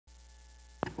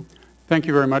Thank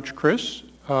you very much, Chris.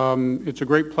 It's a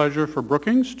great pleasure for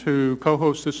Brookings to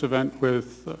co-host this event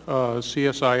with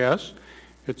CSIS.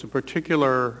 It's a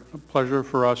particular pleasure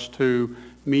for us to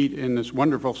meet in this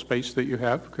wonderful space that you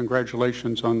have.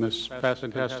 Congratulations on this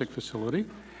fantastic facility.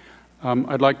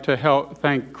 I'd like to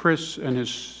thank Chris and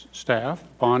his staff,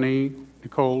 Bonnie,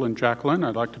 Nicole, and Jacqueline.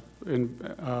 I'd like to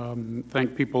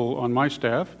thank people on my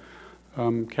staff,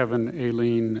 Kevin,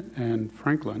 Aileen, and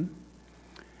Franklin.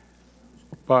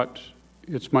 But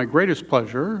it's my greatest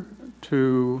pleasure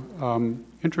to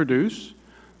introduce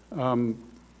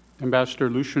Ambassador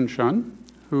Lyushun Shen,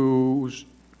 who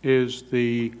is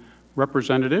the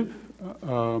representative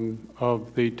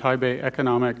of the Taipei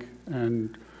Economic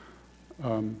and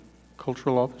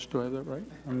Cultural Office. Do I have that right?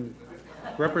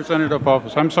 Representative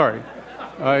Office. I'm sorry.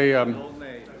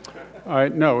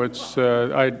 No, it's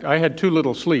I had too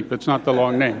little sleep. It's not the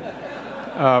long name.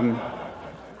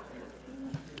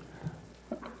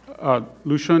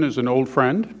 Lyushun is an old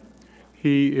friend.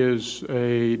 He is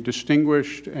a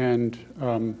distinguished and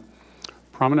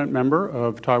prominent member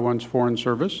of Taiwan's Foreign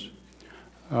Service.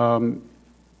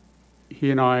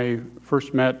 He and I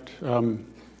first met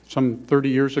some 30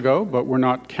 years ago, but we're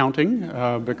not counting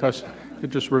because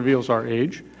it just reveals our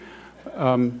age.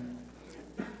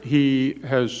 He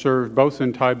has served both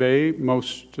in Taipei,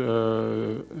 most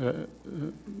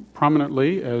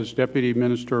prominently as Deputy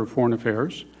Minister of Foreign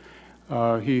Affairs.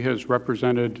 He has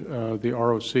represented the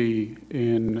ROC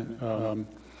in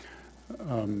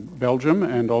Belgium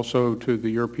and also to the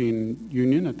European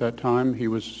Union. At that time, he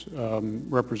was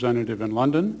representative in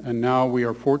London, and now we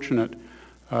are fortunate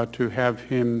to have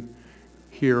him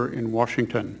here in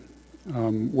Washington,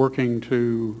 working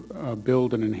to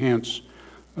build and enhance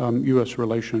U.S.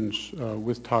 relations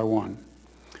with Taiwan.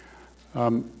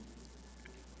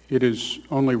 It is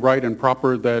only right and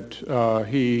proper that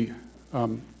he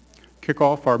kick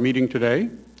off our meeting today,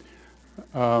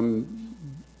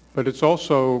 but it's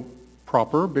also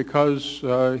proper because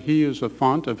he is a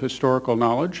font of historical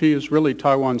knowledge. He is really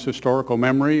Taiwan's historical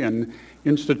memory and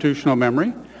institutional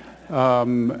memory, so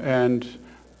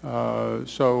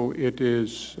it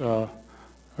is a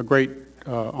great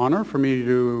honor for me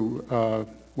to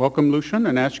welcome Lyushun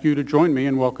and ask you to join me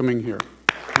in welcoming here.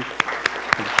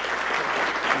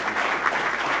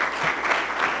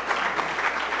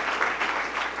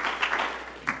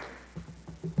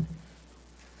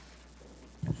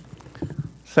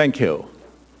 Thank you.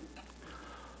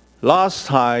 Last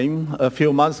time, a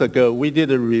few months ago, we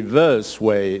did a reverse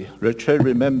way. Richard,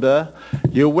 remember?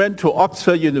 You went to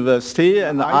Oxford University,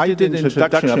 and I did an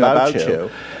introduction about you.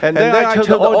 And then I told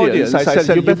the audience, I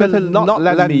said, you better not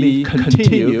let me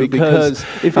continue, because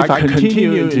if I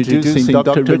continue introducing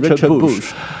Dr. Richard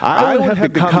Bush, I would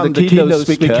have become the keynote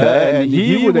speaker, and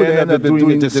he would end up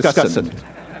doing the discussion.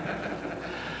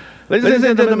 Ladies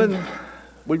and gentlemen,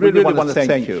 we really want to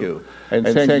thank you and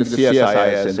thank the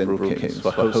CSIS and Brookings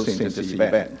for hosting this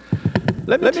event.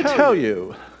 Let me tell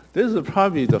you, this is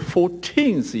probably the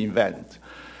 14th event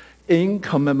in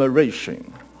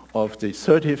commemoration of the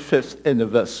 35th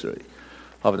anniversary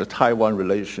of the Taiwan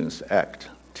Relations Act,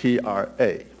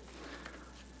 TRA.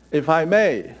 If I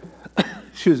may,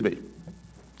 excuse me,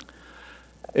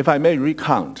 if I may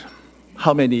recount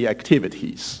how many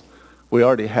activities we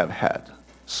already have had,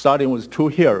 starting with 2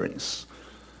 hearings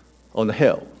on the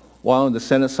Hill, one on the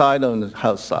Senate side, on the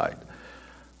House side.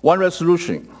 1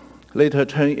 resolution later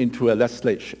turned into a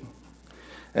legislation,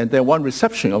 and then 1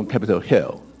 reception on Capitol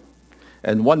Hill,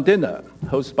 and 1 dinner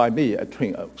hosted by me at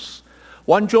Twin Oaks.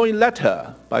 1 joint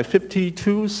letter by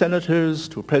 52 senators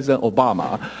to President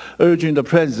Obama urging the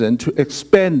president to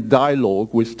expand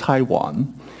dialogue with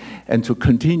Taiwan and to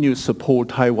continue to support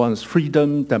Taiwan's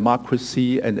freedom,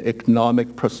 democracy, and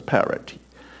economic prosperity.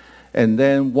 And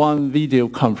then 1 video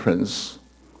conference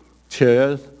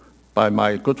chaired by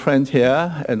my good friend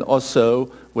here, and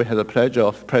also we had the pleasure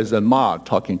of President Ma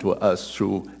talking to us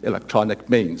through electronic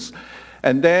means.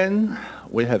 And then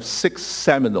we have 6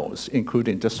 seminars,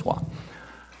 including this one.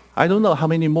 I don't know how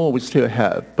many more we still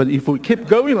have, but if we keep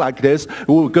going like this,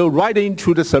 we will go right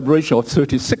into the celebration of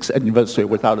 36th anniversary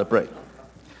without a break.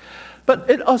 But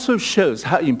it also shows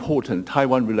how important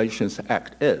Taiwan Relations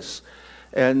Act is.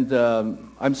 And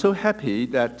I'm so happy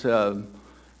that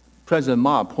President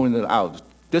Ma pointed out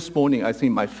this morning, I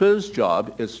think my first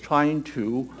job is trying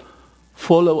to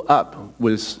follow up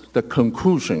with the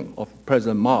conclusion of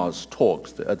President Ma's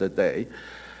talks the other day,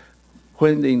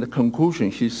 when in the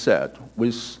conclusion he said,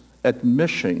 with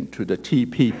admission to the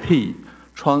TPP,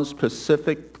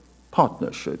 Trans-Pacific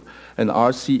Partnership, and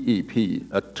RCEP,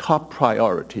 a top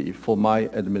priority for my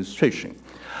administration.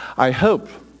 I hope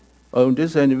on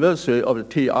this anniversary of the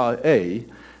TRA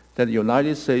that the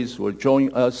United States will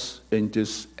join us in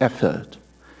this effort.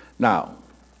 Now,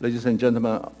 ladies and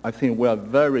gentlemen, I think we are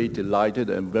very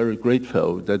delighted and very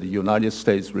grateful that the United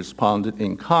States responded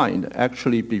in kind.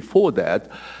 Actually, before that,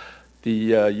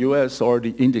 the U.S.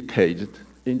 already indicated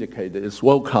its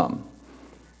welcome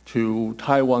to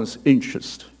Taiwan's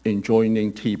interest in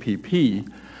joining TPP,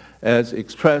 as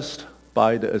expressed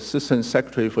by the Assistant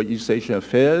Secretary for East Asian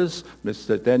Affairs,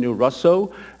 Mr. Daniel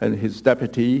Russell, and his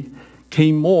deputy,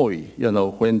 Kim Moy,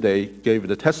 when they gave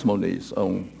the testimonies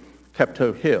on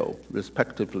Capitol Hill,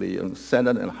 respectively, on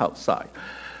Senate and House side.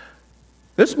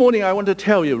 This morning, I want to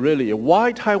tell you really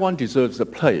why Taiwan deserves a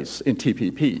place in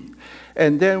TPP.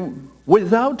 And then,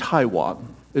 without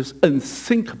Taiwan, it's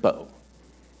unthinkable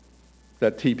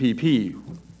that TPP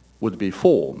would be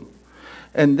formed.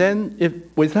 And then,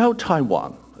 without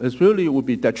Taiwan, it really would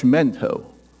be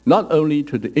detrimental, not only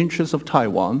to the interests of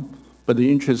Taiwan, but the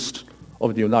interests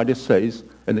of the United States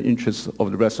and the interests of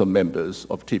the rest of members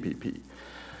of TPP.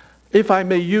 If I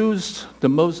may use the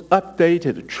most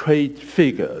updated trade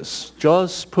figures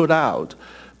just put out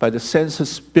by the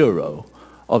Census Bureau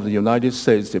of the United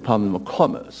States Department of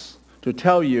Commerce to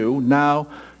tell you now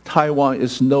Taiwan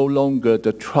is no longer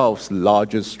the 12th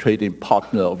largest trading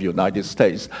partner of the United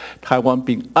States. Taiwan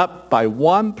being up by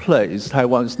 1 place.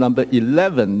 Taiwan is number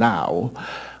 11 now,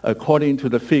 according to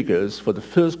the figures for the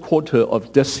first quarter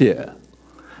of this year.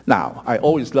 Now, I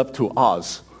always love to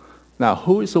ask, now,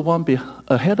 who is the one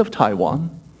ahead of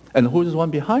Taiwan, and who is the one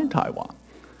behind Taiwan?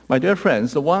 My dear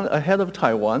friends, the one ahead of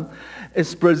Taiwan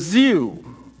is Brazil.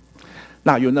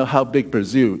 Now, you know how big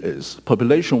Brazil is.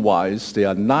 Population-wise, they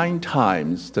are 9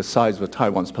 times the size of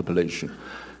Taiwan's population.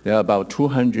 They are about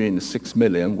 206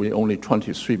 million, we're only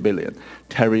 23 billion.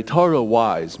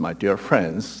 Territorial-wise, my dear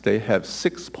friends, they have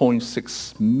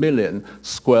 6.6 million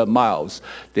square miles.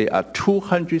 They are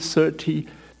 230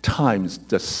 times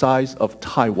the size of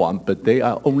Taiwan, but they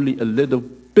are only a little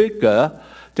bigger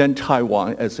than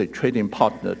Taiwan as a trading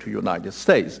partner to the United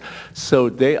States. So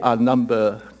they are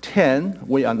number 10,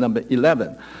 we are number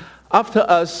 11. After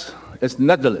us is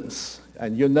Netherlands,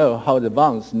 and you know how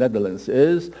advanced Netherlands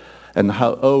is and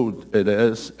how old it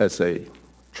is as a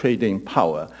trading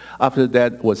power. After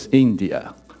that was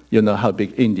India. You know how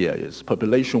big India is.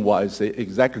 Population-wise, they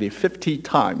exactly 50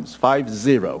 times,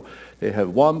 50. They have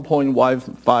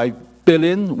 1.15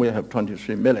 billion, we have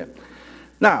 23 million.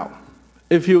 Now,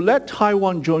 if you let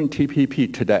Taiwan join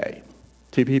TPP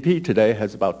today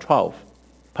has about 12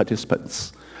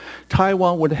 participants.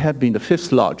 Taiwan would have been the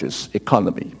 5th largest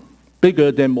economy,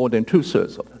 bigger than more than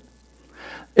 2/3 of it.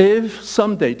 If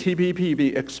someday TPP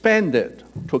be expanded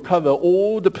to cover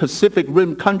all the Pacific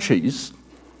Rim countries,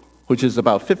 which is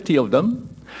about 50 of them,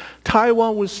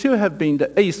 Taiwan would still have been the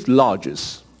 8th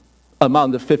largest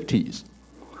among the 50s,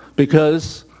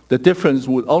 because the difference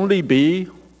would only be,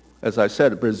 as I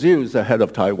said, Brazil is ahead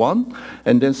of Taiwan,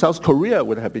 and then South Korea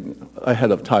would have been ahead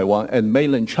of Taiwan, and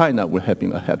mainland China would have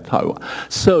been ahead of Taiwan.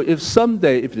 So if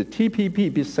someday, if the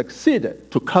TPP be succeeded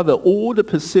to cover all the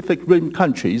Pacific Rim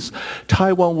countries,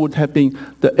 Taiwan would have been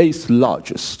the 8th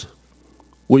largest.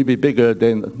 We'd be bigger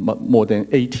than more than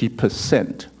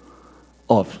 80%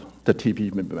 of the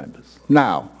TPP members.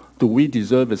 Now, do we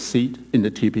deserve a seat in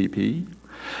the TPP?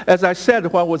 As I said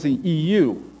when I was in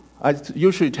EU, I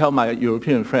usually tell my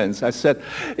European friends, I said,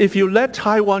 if you let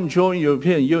Taiwan join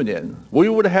European Union, we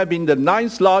would have been the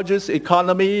 9th largest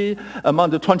economy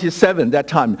among the 27 that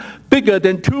time, bigger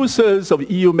than 2/3 of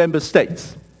EU member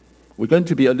states. We're going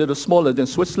to be a little smaller than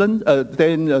Sweden,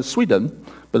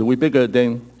 but we're bigger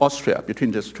than Austria,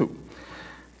 between these two.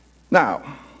 Now,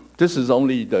 this is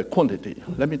only the quantity.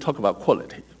 Let me talk about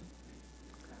quality.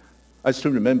 I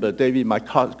still remember David, my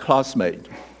classmate.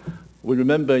 We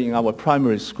remember in our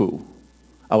primary school,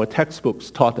 our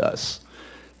textbooks taught us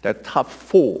that top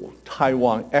 4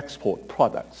 Taiwan export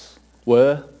products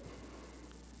were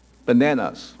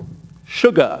bananas,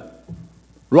 sugar,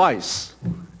 rice,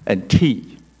 and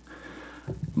tea.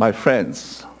 My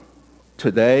friends,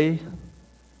 today,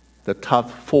 the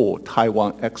top 4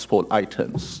 Taiwan export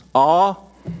items are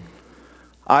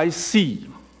IC,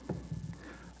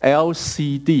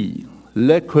 LCD,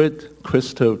 liquid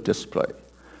crystal display,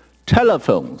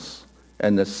 telephones,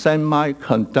 and the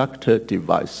semiconductor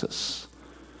devices.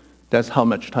 That's how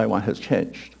much Taiwan has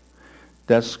changed.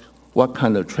 That's what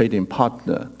kind of trading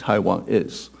partner Taiwan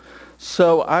is.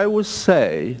 So I would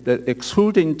say that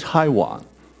excluding Taiwan,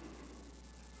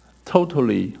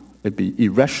 totally it'd be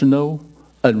irrational,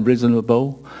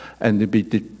 unreasonable, and it'd be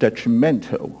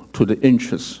detrimental to the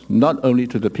interests, not only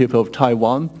to the people of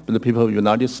Taiwan, but the people of the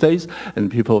United States and the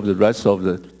people of the rest of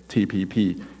the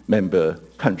TPP member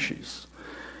countries.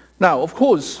 Now, of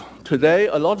course, today,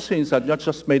 a lot of things are not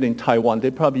just made in Taiwan.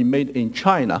 They're probably made in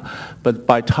China, but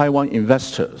by Taiwan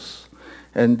investors.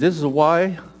 And this is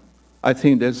why I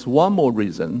think there's one more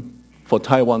reason for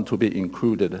Taiwan to be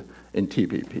included in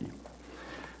TPP.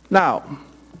 Now,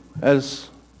 as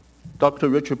Dr.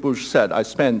 Richard Bush said, I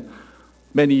spent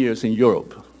many years in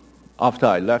Europe. After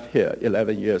I left here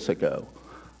 11 years ago,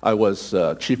 I was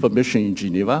chief of mission in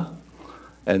Geneva,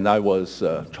 and I was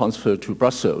transferred to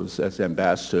Brussels as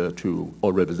ambassador to,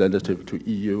 or representative to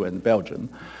EU and Belgium.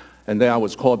 And then I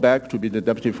was called back to be the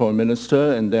deputy foreign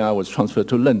minister, and then I was transferred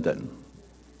to London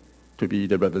to be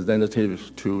the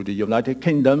representative to the United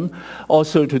Kingdom,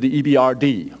 also to the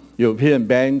EBRD, European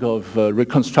Bank of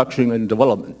Reconstruction and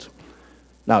Development.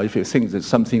 Now, if you think there's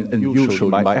something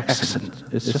unusual in my accent,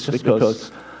 it's just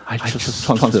because I just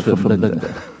transferred from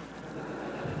London.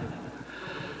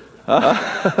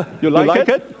 You like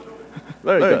it?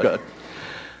 Very good.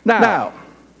 Now,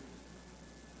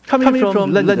 coming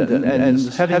from London and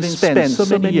having spent so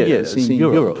many years in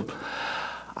Europe,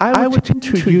 I would tend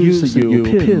to use the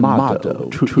European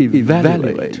model to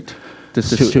evaluate the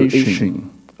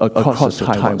situation across the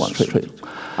Taiwan Strait.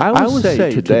 I would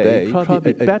say today,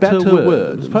 probably a better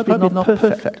word, probably not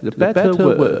perfect, the better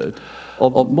word,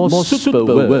 or more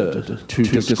suitable word to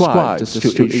describe the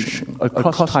situation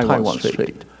across Taiwan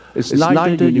Strait is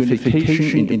neither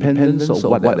unification, independence, or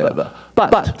whatever,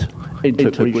 but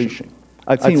integration.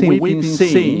 I think we've been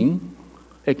seeing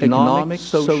economic,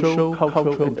 social,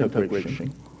 cultural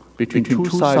integration between two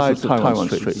sides of the Taiwan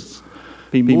Strait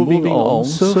be moving on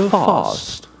so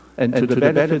fast and to the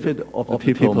benefit of the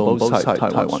people on both sides of the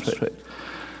Taiwan Strait.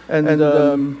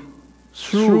 And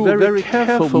through very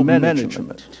careful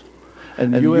management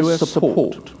and U.S.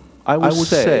 support, I would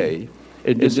say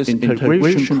in this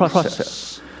integration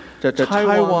process, that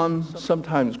Taiwan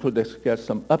sometimes could get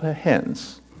some upper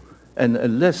hands and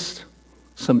enlist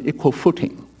some equal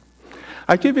footing.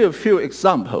 I give you a few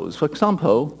examples. For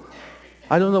example,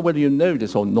 I don't know whether you know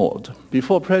this or not.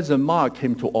 Before President Ma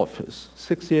came to office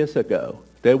 6 years ago,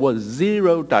 there were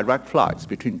 0 direct flights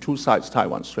between two sides of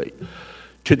Taiwan Strait.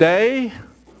 Today,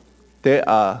 there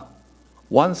are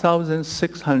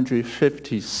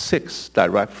 1,656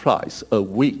 direct flights a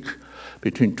week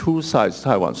between two sides of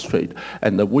Taiwan Strait,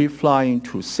 and we're flying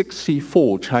to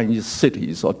 64 Chinese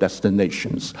cities or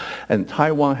destinations. And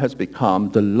Taiwan has become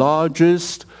the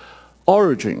largest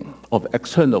origin of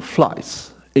external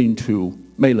flights into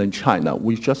mainland China.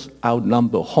 We just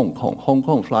outnumber Hong Kong. Hong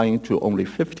Kong flying to only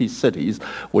 50 cities.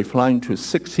 We're flying to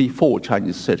 64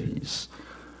 Chinese cities.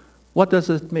 What does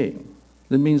it mean?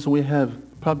 It means we have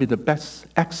probably the best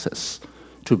access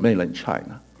to mainland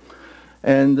China.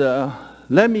 And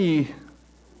let me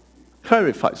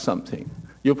clarify something.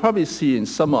 You'll probably see in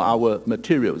some of our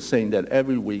materials saying that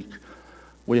every week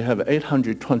we have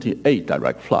 828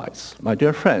 direct flights. My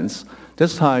dear friends,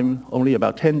 this time, only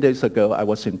about 10 days ago, I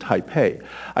was in Taipei.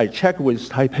 I checked with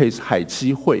Taipei's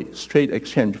Haijihui, Strait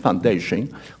Exchange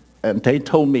Foundation, and they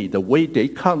told me the way they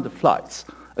count the flights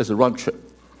is a round trip.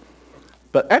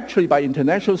 But actually, by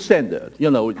international standard,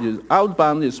 you know,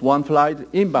 outbound is one flight,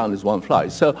 inbound is one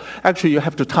flight. So actually, you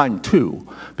have to time 2,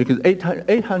 because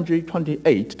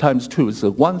 828 times 2 is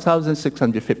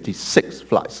 1,656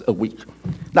 flights a week.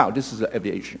 Now, this is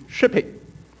aviation. Shipping.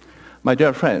 My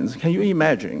dear friends, can you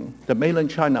imagine that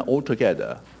mainland China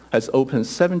altogether has opened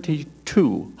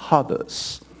 72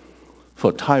 harbors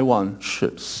for Taiwan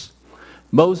ships?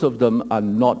 Most of them are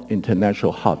not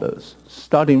international harbors.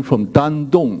 Starting from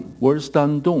Dandong. Where's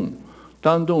Dandong?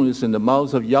 Dandong is in the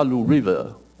mouth of Yalu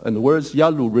River. And where's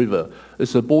Yalu River?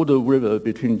 It's a border river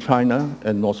between China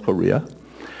and North Korea.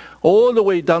 All the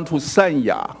way down to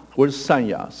Sanya. Where's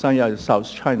Sanya? Sanya is South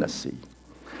China Sea.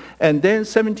 And then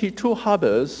 72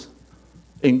 harbors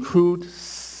include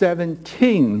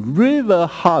 17 river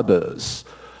harbors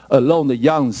along the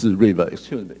Yangtze River.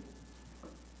 Excuse me.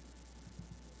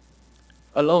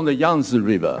 Along the Yangtze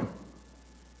River.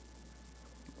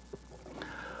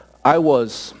 I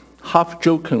was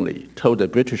half-jokingly told a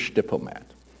British diplomat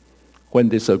when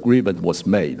this agreement was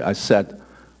made, I said,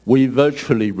 we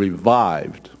virtually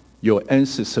revived your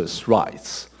ancestors'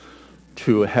 rights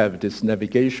to have this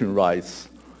navigation rights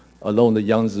along the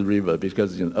Yangtze River,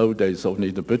 because in old days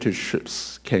only the British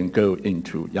ships can go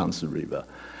into Yangtze River.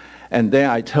 And then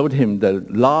I told him the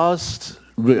last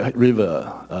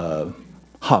river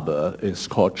harbor is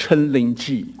called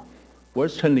Chenlingji.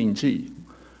 Where's Chenlingji?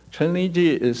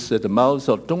 Chenlingji is at the mouth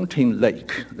of Dongting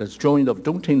Lake. That's joint of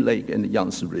Dongting Lake and the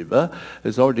Yangtze River.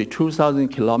 It's already 2,000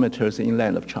 kilometers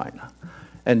inland of China.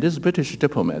 And this British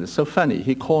diplomat is so funny.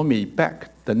 He called me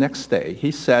back the next day. He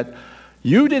said,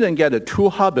 you didn't get the 2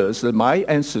 harbors that my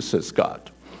ancestors got.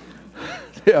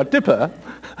 they are Dipper.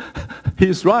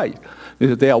 He's right.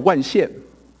 They are Wanxian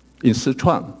in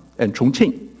Sichuan and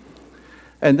Chongqing.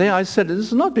 And then I said,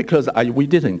 it's not because we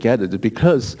didn't get it,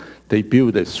 because they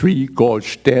built a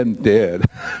three-gorge dam there.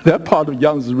 That part of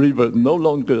Yangtze River no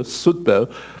longer suitable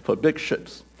for big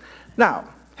ships. Now,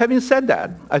 having said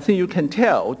that, I think you can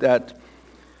tell that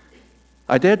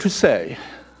I dare to say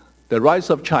the rise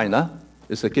of China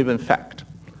is a given fact,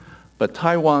 but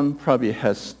Taiwan probably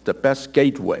has the best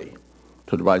gateway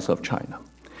to the rise of China.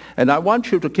 And I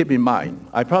want you to keep in mind,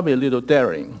 I'm probably a little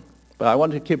daring, but I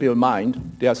want to keep in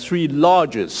mind there are three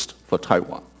largest for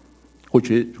Taiwan,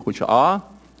 which are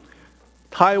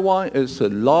Taiwan is the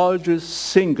largest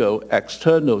single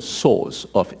external source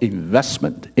of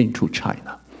investment into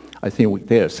China. I think we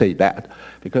dare say that,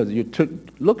 because you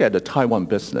look at the Taiwan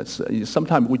business,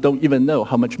 sometimes we don't even know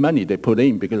how much money they put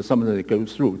in, because sometimes they go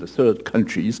through the third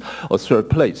countries or third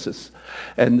places.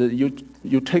 And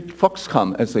you take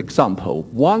Foxconn as an example.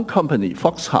 One company,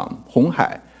 Foxconn,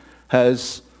 Honghai,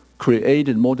 has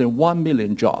created more than 1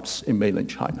 million jobs in mainland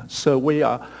China. So we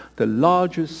are the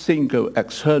largest single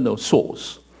external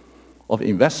source of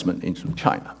investment into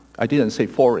China. I didn't say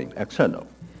foreign, external.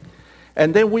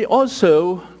 And then we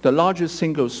also the largest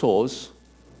single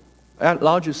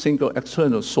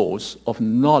external source of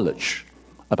knowledge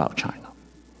about China,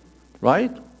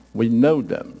 right? We know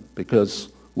them because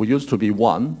we used to be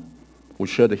one. We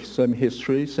share the same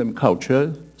history, same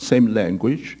culture, same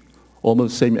language,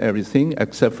 almost same everything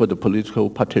except for the political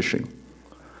partition.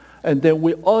 And then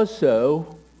we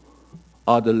also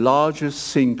are the largest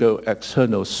single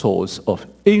external source of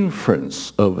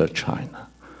influence over China.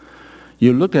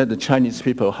 You look at the Chinese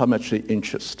people, how much they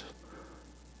interest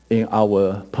in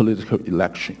our political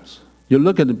elections. You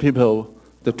look at the people,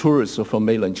 the tourists from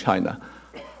mainland China,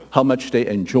 how much they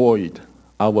enjoyed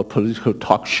our political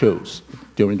talk shows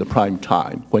during the prime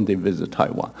time when they visit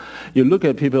Taiwan. You look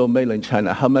at people in mainland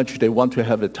China, how much they want to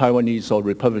have a Taiwanese or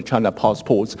Republic of China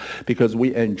passports, because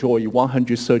we enjoy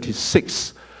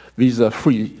 136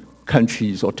 visa-free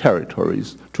countries or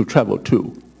territories to travel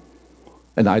to.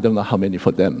 And I don't know how many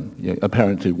for them.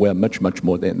 Apparently, we're much, much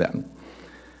more than them.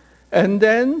 And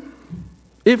then,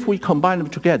 if we combine them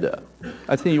together,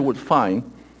 I think you would find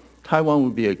Taiwan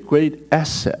would be a great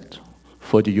asset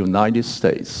for the United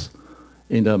States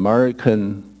in the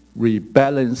American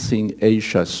rebalancing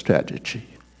Asia strategy.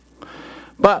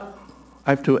 But I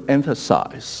have to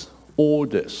emphasize, all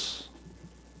this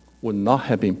would not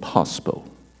have been possible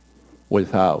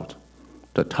without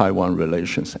the Taiwan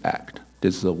Relations Act.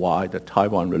 This is why the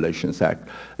Taiwan Relations Act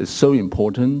is so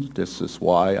important. This is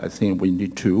why I think we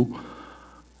need to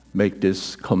make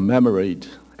this commemorate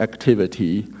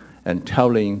activity and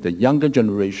telling the younger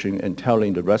generation and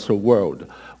telling the rest of the world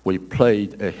we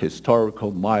played a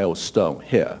historical milestone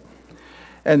here.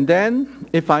 And then,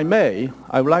 if I may,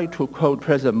 I would like to quote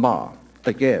President Ma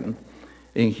again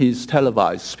in his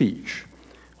televised speech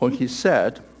when he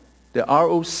said the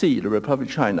ROC, the Republic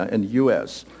of China, and the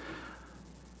U.S.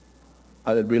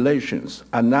 Relations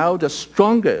are now the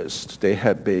strongest they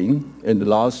have been in the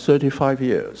last 35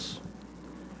 years.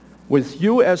 With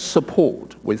U.S.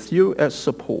 support,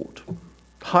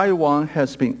 Taiwan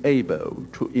has been able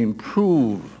to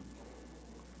improve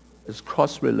its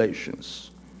cross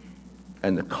relations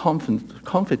and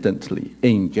confidently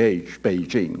engage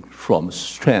Beijing from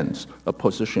strength, a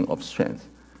position of strength.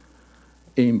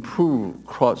 Improve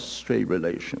cross-strait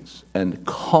relations and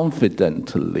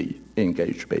confidently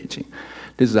engage Beijing.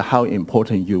 This is how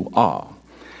important you are.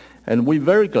 And we're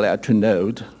very glad to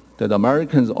note that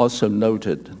Americans also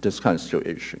noted this kind of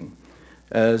situation.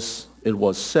 As it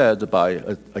was said by,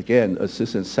 again,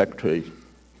 Assistant Secretary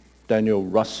Daniel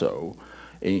Russell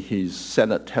in his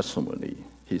Senate testimony.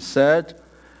 He said,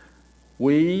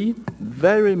 we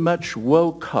very much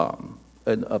welcome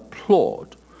and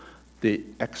applaud the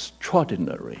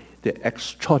extraordinary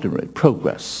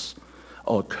progress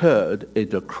occurred in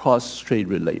the cross-strait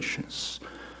relations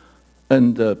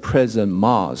under President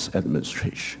Ma's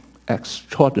administration.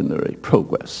 Extraordinary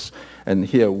progress. And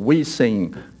here we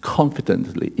saying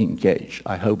confidently engage.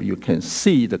 I hope you can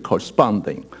see the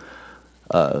corresponding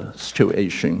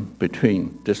situation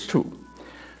between these two.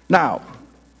 Now,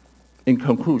 in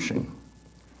conclusion,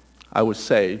 I would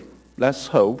say let's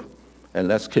hope and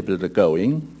let's keep it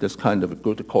going, this kind of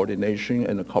good coordination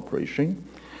and cooperation.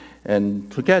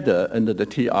 And together under the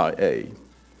TRA,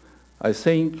 I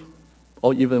think,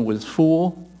 or even with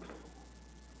full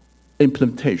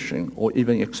implementation or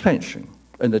even expansion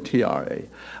in the TRA,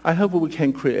 I hope we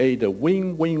can create a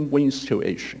win-win-win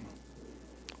situation,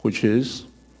 which is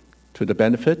to the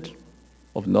benefit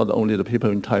of not only the people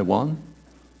in Taiwan,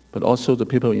 but also the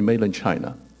people in mainland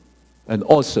China and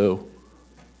also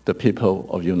the people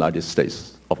of the United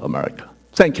States of America.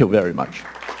 Thank you very much.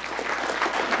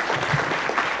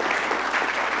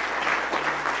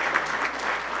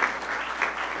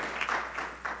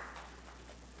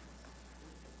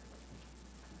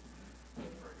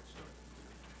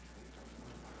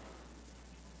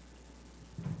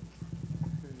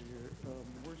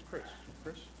 Where's Chris?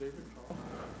 Chris, David?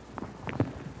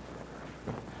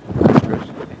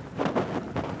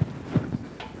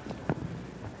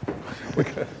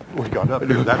 We got up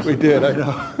here. That's We did, I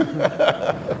know.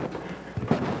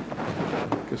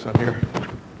 Guess I'm here.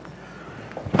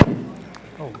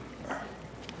 Oh.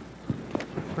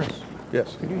 Chris,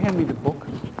 Yes. could you hand me the book?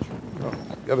 Oh,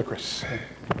 the other Chris.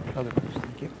 Other Chris,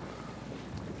 thank you.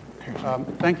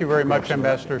 Thank you very much,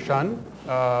 Ambassador Shen,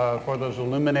 for those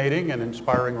illuminating and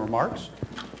inspiring remarks.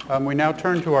 We now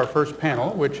turn to our first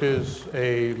panel, which is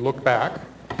a look back,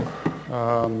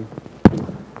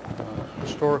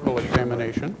 historical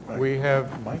examination. We have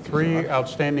three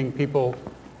outstanding people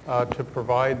to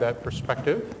provide that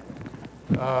perspective.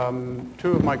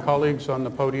 Two of my colleagues on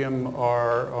the podium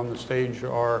are on the stage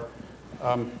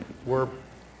were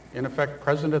in effect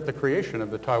present at the creation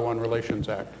of the Taiwan Relations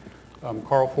Act.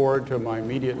 Carl Ford, to my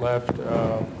immediate left,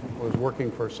 was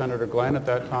working for Senator Glenn at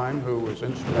that time, who was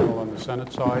instrumental on the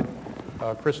Senate side.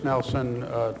 Chris Nelson,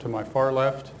 to my far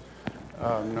left,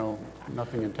 no,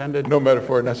 nothing intended. No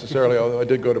metaphor necessarily, although I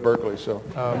did go to Berkeley, so.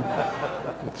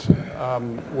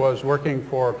 Was working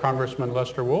for Congressman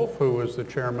Lester Wolf, who was the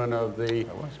chairman of the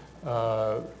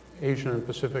Asian and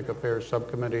Pacific Affairs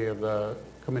Subcommittee of the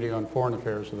Committee on Foreign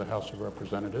Affairs of the House of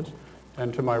Representatives.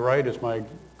 And to my right is my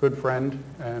good friend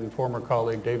and former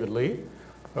colleague, David Lee,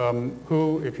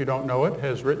 who, if you don't know it,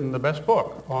 has written the best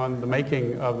book on the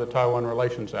making of the Taiwan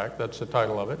Relations Act. That's the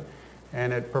title of it.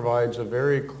 And it provides a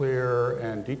very clear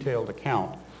and detailed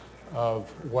account of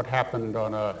what happened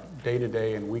on a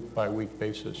day-to-day and week-by-week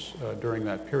basis during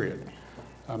that period.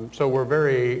 So we're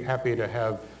very happy to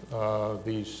have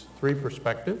these three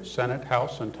perspectives, Senate,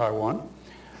 House, and Taiwan.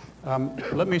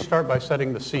 Let me start by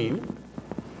setting the scene.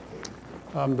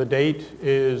 The date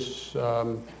is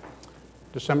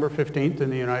December 15th in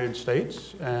the United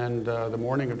States, and the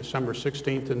morning of December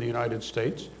 16th in the United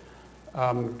States.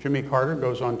 Jimmy Carter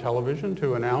goes on television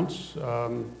to announce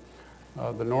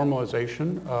the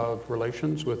normalization of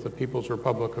relations with the People's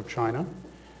Republic of China.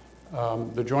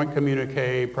 The joint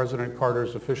communique, President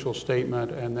Carter's official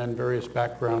statement, and then various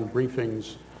background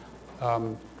briefings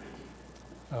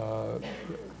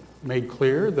made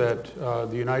clear that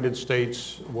the United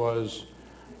States was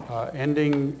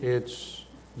ending its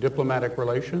diplomatic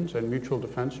relations and mutual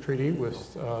defense treaty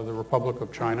with the Republic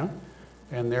of China,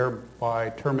 and thereby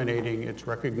terminating its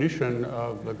recognition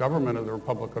of the government of the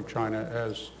Republic of China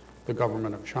as the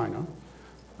government of China.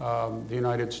 The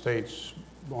United States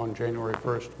on January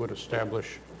 1st would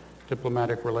establish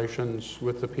diplomatic relations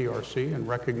with the PRC and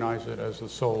recognize it as the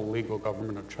sole legal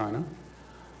government of China.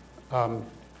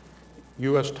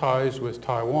 U.S. ties with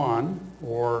Taiwan,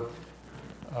 or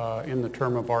in the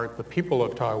term of art, the people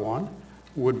of Taiwan,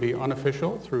 would be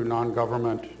unofficial through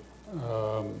non-government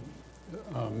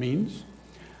means.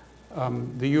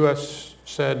 The U.S.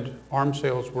 said arms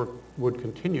sales would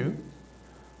continue,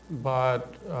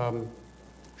 but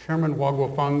Chairman Hua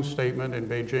Guofeng's statement in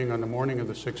Beijing on the morning of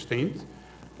the 16th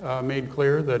made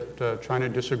clear that China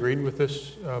disagreed with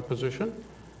this position,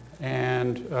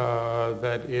 and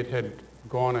that it had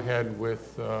gone ahead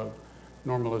with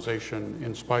normalization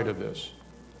in spite of this.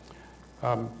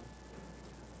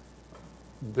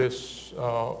 This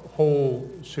whole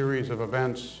series of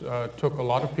events took a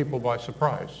lot of people by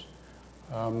surprise.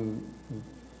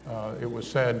 It was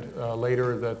said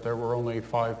later that there were only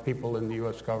 5 people in the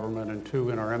U.S. government and 2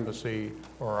 in our embassy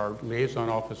or our liaison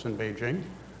office in Beijing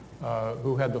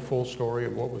who had the full story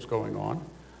of what was going on.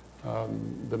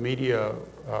 The media,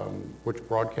 which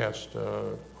broadcast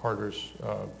Carter's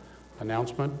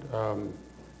announcement,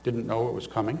 didn't know it was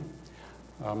coming.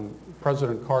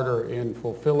 President Carter, in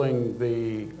fulfilling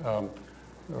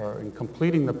in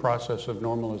completing the process of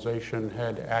normalization,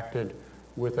 had acted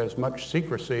with as much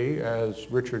secrecy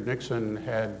as Richard Nixon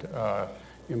had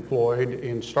employed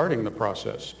in starting the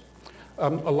process. A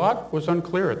lot was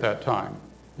unclear at that time.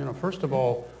 First of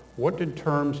all, what did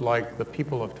terms like the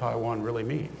people of Taiwan really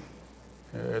mean?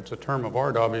 It's a term of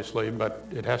art, obviously, but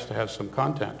it has to have some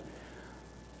content.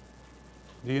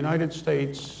 The United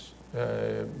States,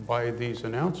 by these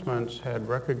announcements, had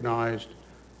recognized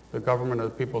the government of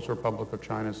the People's Republic of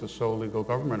China as the sole legal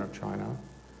government of China.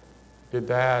 Did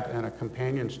that and a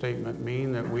companion statement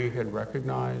mean that we had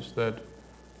recognized that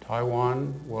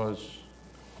Taiwan was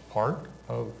part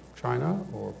of China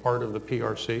or part of the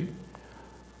PRC?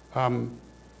 And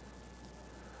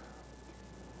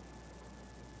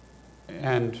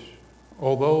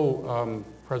although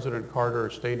President Carter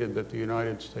stated that the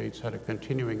United States had a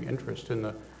continuing interest in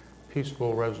the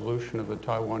peaceful resolution of the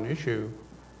Taiwan issue,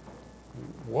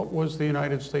 what was the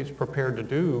United States prepared to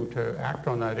do to act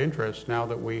on that interest now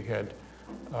that we had,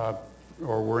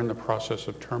 or were in the process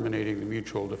of terminating the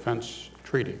Mutual Defense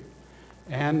Treaty?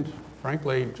 And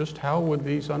frankly, just how would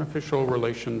these unofficial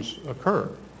relations occur?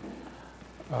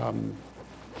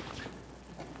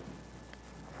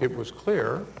 It was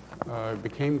clear, it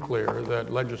became clear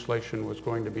that legislation was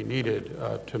going to be needed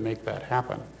to make that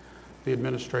happen. The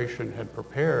administration had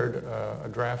prepared a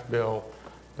draft bill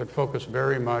that focused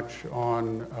very much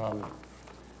on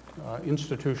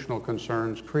institutional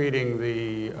concerns, creating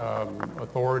the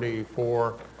authority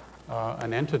for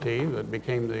an entity that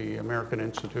became the American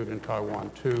Institute in Taiwan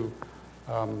to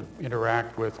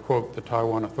interact with, quote, the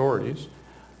Taiwan authorities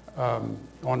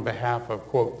on behalf of,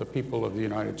 quote, the people of the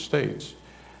United States.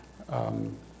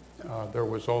 There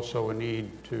was also a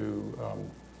need to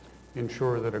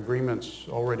ensure that agreements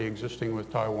already existing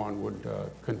with Taiwan would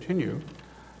continue,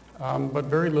 but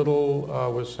very little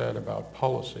was said about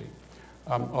policy.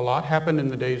 A lot happened in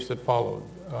the days that followed.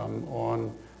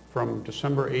 From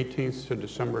December 18th to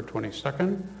December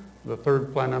 22nd, the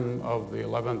third plenum of the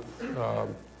 11th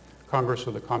Congress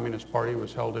of the Communist Party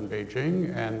was held in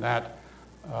Beijing, and that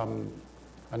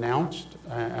announced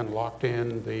and locked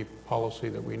in the policy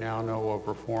that we now know of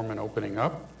reform and opening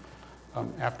up.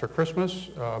 After Christmas,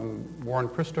 Warren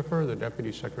Christopher, the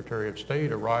Deputy Secretary of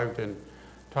State, arrived in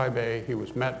Taipei. He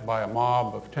was met by a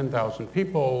mob of 10,000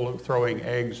 people throwing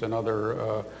eggs and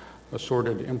other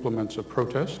assorted implements of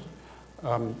protest.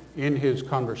 In his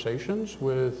conversations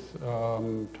with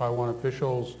Taiwan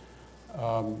officials,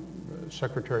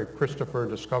 Secretary Christopher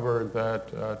discovered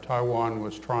that Taiwan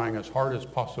was trying as hard as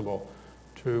possible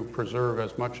to preserve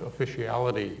as much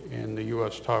officiality in the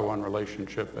U.S.-Taiwan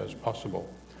relationship as possible.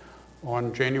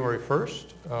 On January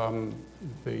 1st,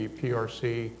 the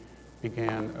PRC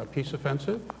began a peace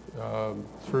offensive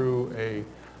through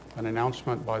an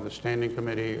announcement by the Standing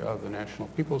Committee of the National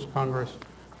People's Congress,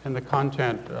 and the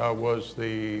content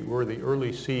were the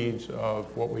early seeds of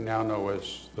what we now know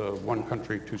as the one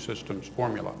country, two systems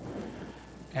formula.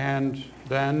 And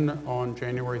then on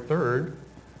January 3rd,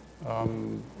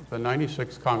 the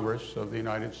 96th Congress of the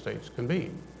United States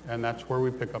convened, and that's where we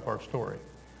pick up our story.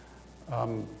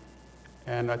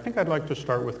 And I think I'd like to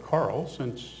start with Carl,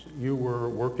 since you were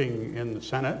working in the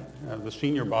Senate, the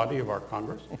senior body of our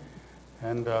Congress,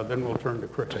 and then we'll turn to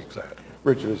Chris. Take that.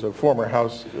 Richard is a former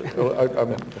House,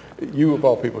 you of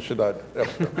all people should not,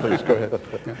 please go ahead.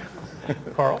 Yeah.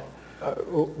 Carl?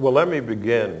 Well, let me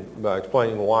begin by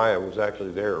explaining why I was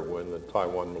actually there when the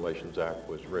Taiwan Relations Act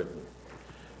was written.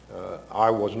 I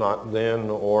was not then,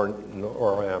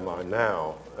 or am I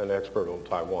now, an expert on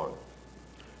Taiwan.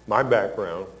 My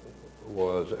background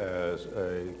was as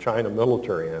a China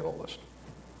military analyst,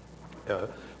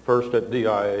 first at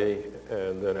DIA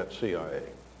and then at CIA.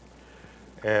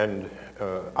 And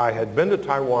I had been to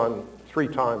Taiwan 3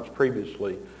 times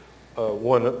previously,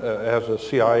 one as a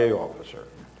CIA officer,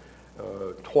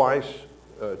 twice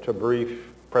to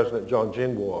brief President John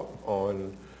Jinguo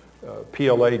on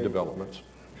PLA developments,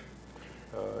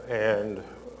 and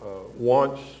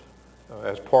once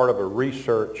as part of a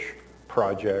research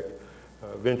project,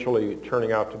 eventually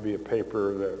turning out to be a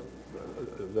paper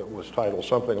that was titled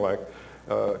something like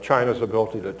China's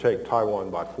Ability to Take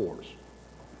Taiwan by Force.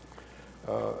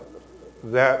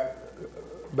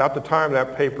 About the time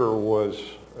that paper was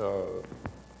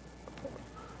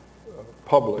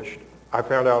published, I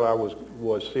found out I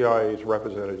was CIA's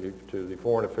representative to the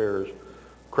Foreign Affairs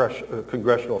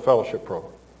Congressional Fellowship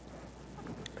Program.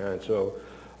 And so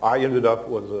I ended up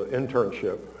with an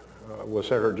internship with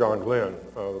Senator John Glenn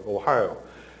of Ohio,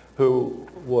 who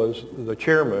was the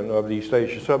chairman of the East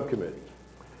Asia Subcommittee,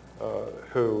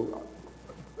 who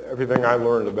everything I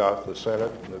learned about the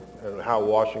Senate and how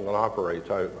Washington operates,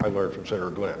 I learned from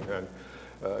Senator Glenn. And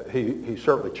he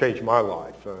certainly changed my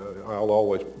life. I'll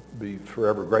always be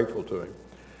forever grateful to him.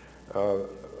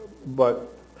 But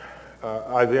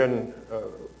I then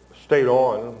stayed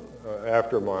on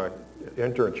after my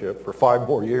internship for 5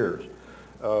 more years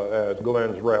as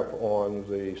Glenn's rep on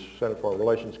the Senate Foreign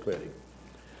Relations Committee,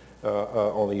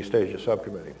 on the East Asia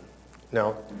Subcommittee.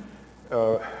 Now,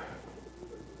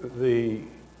 the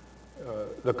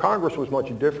Congress was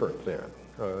much different then,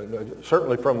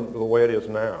 certainly from the way it is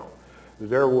now.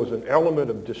 There was an element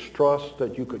of distrust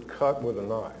that you could cut with a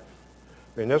knife.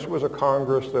 I mean, this was a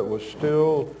Congress that was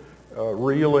still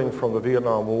reeling from the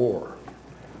Vietnam War.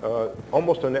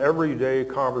 Almost an everyday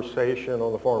conversation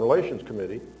on the Foreign Relations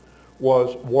Committee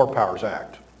was War Powers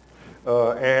Act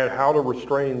and how to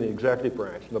restrain the executive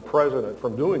branch and the president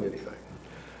from doing anything.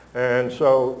 And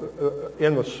so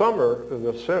in the summer,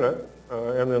 the Senate,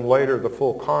 and then later the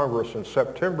full Congress in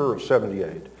September of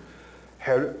 '78,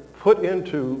 had put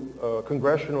into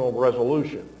congressional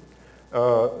resolution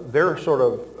their sort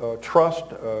of trust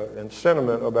and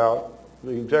sentiment about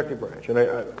the executive branch. And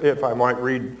if I might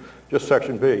read just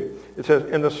section B, it says,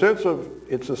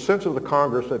 it's the sense of the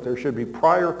Congress that there should be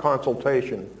prior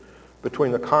consultation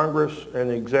between the Congress and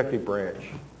the executive branch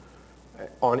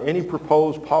on any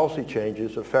proposed policy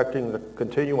changes affecting the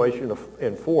continuation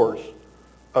in force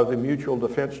of the Mutual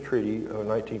Defense Treaty of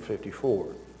 1954.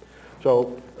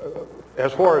 So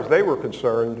as far as they were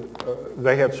concerned,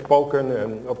 they had spoken,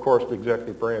 and of course the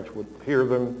executive branch would hear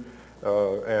them,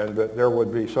 and that there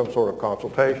would be some sort of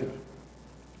consultation.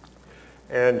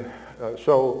 And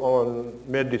so on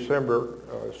mid-December,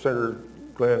 Senator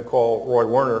Glenn called Roy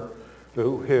Werner,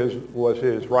 who was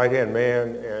his right-hand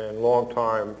man and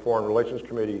longtime Foreign Relations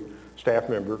Committee staff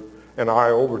member, and I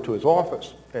over to his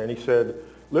office. And he said,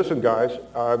 listen guys,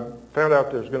 I found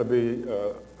out there's going to be,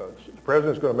 the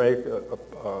President's going to make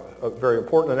a very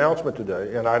important announcement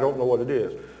today, and I don't know what it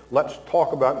is. Let's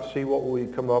talk about it and see what we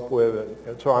come up with,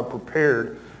 and so I'm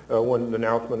prepared when the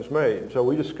announcement is made. So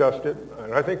we discussed it,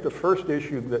 and I think the first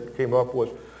issue that came up was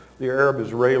the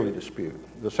Arab-Israeli dispute.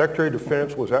 The Secretary of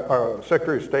Defense was,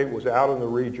 Secretary of State was out in the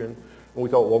region, and we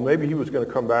thought, well, maybe he was going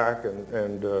to come back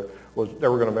and they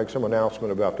were going to make some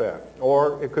announcement about that.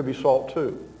 Or it could be SALT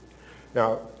II.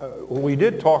 Now, we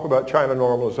did talk about China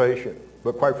normalization,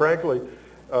 but quite frankly,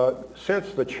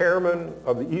 since the chairman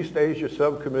of the East Asia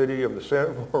Subcommittee of the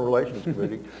Senate Foreign Relations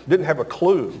Committee didn't have a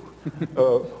clue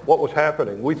what was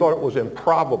happening, we thought it was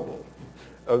improbable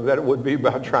that it would be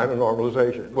about China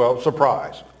normalization. Well,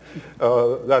 surprise.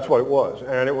 That's what it was.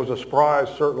 And it was a surprise,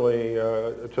 certainly,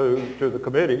 to the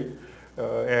committee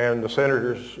and the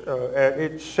senators. And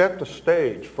it set the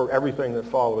stage for everything that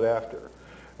followed after.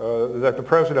 That the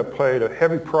President paid a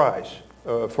heavy price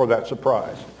for that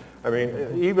surprise. I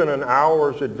mean, even an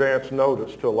hour's advance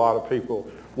notice to a lot of people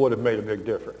would have made a big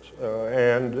difference.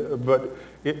 But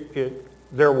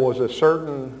there was a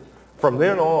certain, from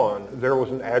then on, there was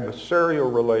an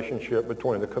adversarial relationship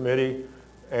between the committee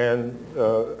and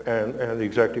the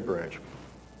executive branch.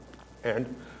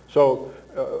 And so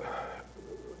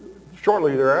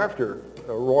shortly thereafter,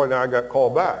 Roy and I got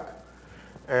called back.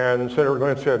 And Senator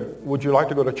Glenn said, would you like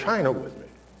to go to China with me?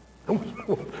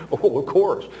 Well, of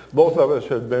course. Both of us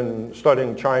had been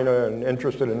studying China and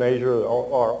interested in Asia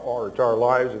our entire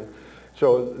lives. And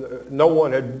so no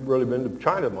one had really been to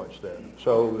China much then.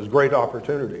 So it was a great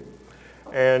opportunity.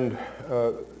 And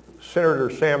Senator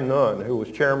Sam Nunn, who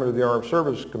was chairman of the Armed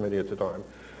Services Committee at the time,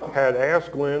 had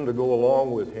asked Glenn to go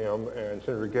along with him and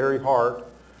Senator Gary Hart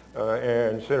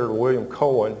and Senator William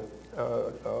Cohen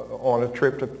on a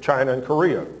trip to China and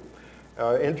Korea.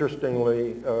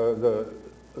 Interestingly, the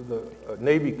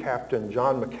Navy Captain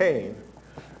John McCain,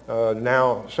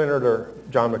 now Senator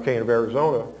John McCain of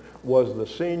Arizona, was the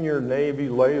senior Navy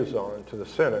liaison to the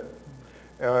Senate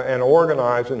and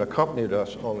organized and accompanied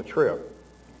us on the trip.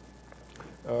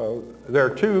 There are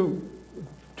two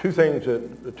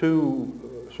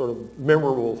sort of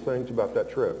memorable things about that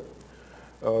trip.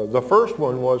 The first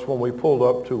one was when we pulled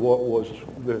up to what was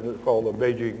called the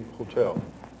Beijing Hotel.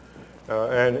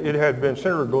 And it had been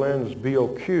Senator Glenn's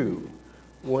BOQ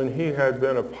when he had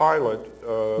been a pilot,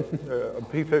 a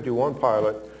P-51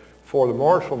 pilot for the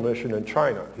Marshall mission in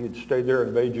China. He had stayed there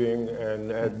in Beijing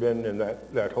and had been in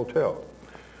that hotel.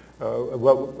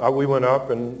 Well, we went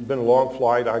up and been a long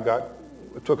flight. I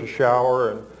took a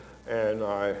shower and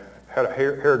I had a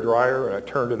hair dryer and I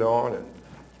turned it on and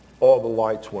all the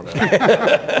lights went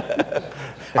out.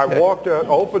 I walked out,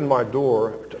 opened my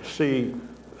door to see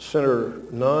Senator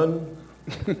Nunn,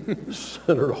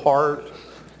 Senator Hart,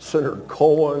 Senator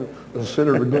Cohen, and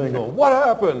Senator Glenn going, what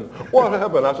happened? What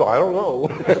happened? I said, I don't know.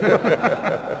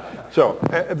 So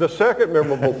the second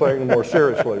memorable thing, more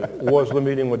seriously, was the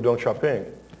meeting with Deng Xiaoping.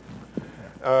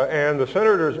 And the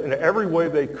senators, in every way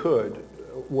they could,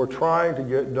 were trying to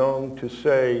get Deng to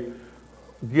say,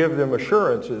 give them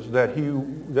assurances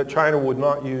that China would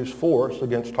not use force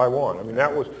against Taiwan. I mean,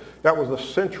 that was the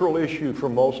central issue for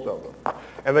most of them.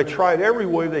 And they tried every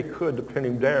way they could to pin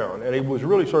him down, and he was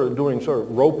really sort of doing sort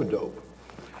of rope-a-dope.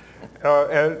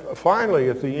 And finally,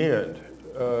 at the end,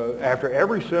 after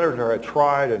every senator had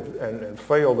tried and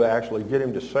failed to actually get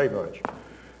him to say much,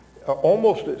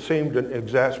 almost it seemed an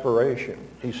exasperation.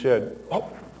 He said, oh,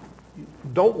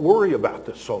 don't worry about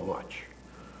this so much.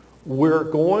 We're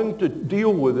going to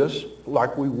deal with this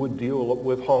like we would deal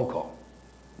with Hong Kong.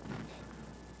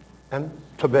 And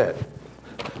Tibet.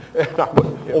 And I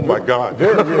went, oh my God.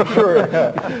 Very reassuring.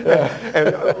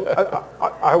 And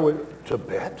I went,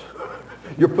 Tibet?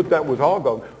 You put that with all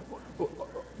going.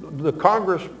 The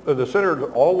Congress, the senators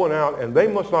all went out, and they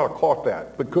must not have caught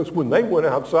that, because when they went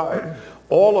outside,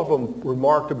 all of them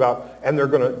remarked about, and they're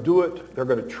going to do it, they're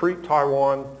going to treat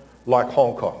Taiwan like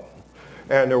Hong Kong.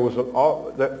 And there was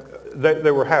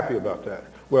they were happy about that.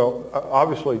 Well,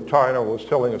 obviously China was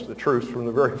telling us the truth from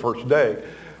the very first day,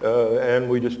 and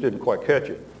we just didn't quite catch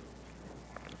it.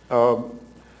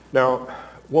 Now,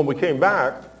 when we came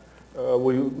back,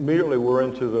 we immediately were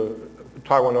into the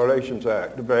Taiwan Relations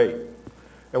Act debate.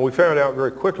 And we found out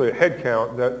very quickly at head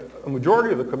count that a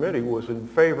majority of the committee was in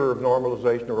favor of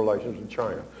normalization of relations with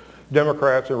China,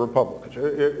 Democrats and Republicans.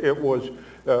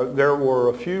 There were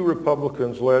a few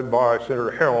Republicans led by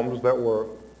Senator Helms that were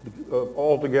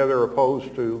altogether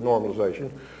opposed to normalization.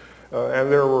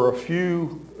 And there were a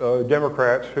few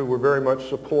Democrats who were very much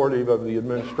supportive of the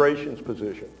administration's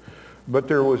position. But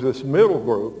there was this middle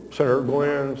group, Senator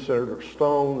Glenn, Senator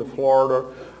Stone of Florida,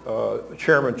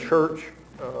 Chairman Church,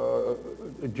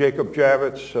 Jacob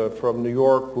Javits from New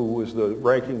York, who was the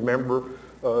ranking member,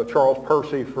 Charles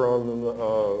Percy from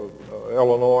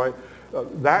Illinois.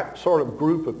 That sort of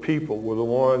group of people were the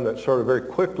one that sort of very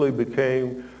quickly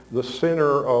became the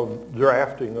center of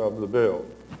drafting of the bill.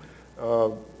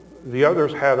 The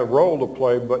others had a role to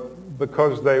play, but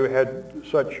because they had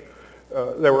such,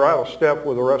 they were out of step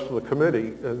with the rest of the committee,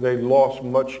 they lost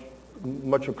much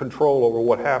of control over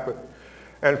what happened.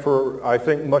 And for, I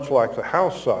think, much like the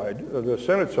House side, the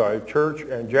Senate side, Church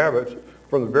and Javits,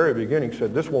 from the very beginning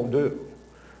said, this won't do.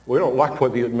 We don't like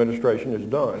what the administration has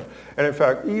done. And in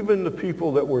fact, even the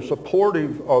people that were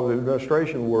supportive of the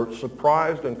administration were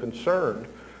surprised and concerned.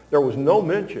 There was no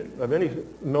mention of any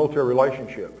military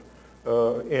relationship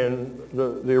in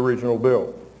the original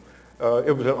bill.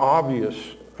 It was an obvious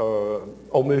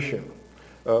omission,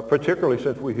 particularly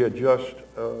since we had just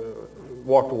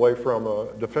walked away from a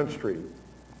defense treaty.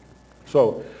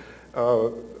 So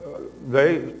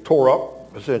they tore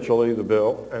up, essentially, the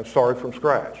bill and started from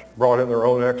scratch, brought in their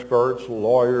own experts,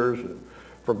 lawyers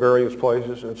from various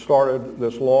places, and started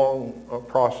this long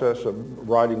process of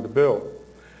writing the bill.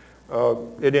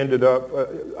 It ended up,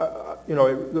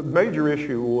 the major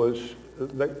issue was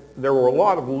that there were a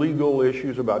lot of legal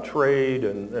issues about trade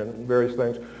and various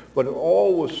things, but it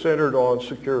all was centered on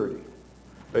security,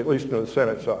 at least on the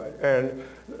Senate side. And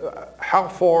how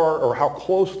far or how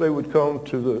close they would come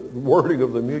to the wording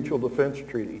of the Mutual Defense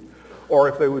Treaty, or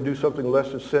if they would do something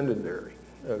less incendiary.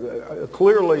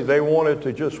 Clearly, they wanted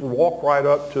to just walk right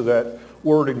up to that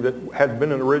wording that had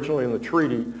been originally in the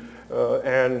treaty,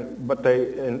 but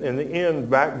they, in the end,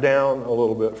 backed down a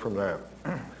little bit from that.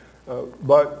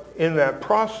 But in that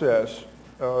process,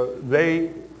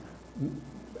 they,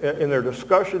 in their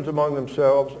discussions among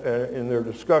themselves and in their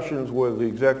discussions with the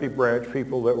executive branch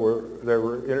people that they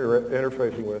were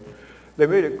interfacing with, they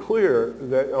made it clear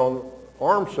that on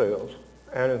arms sales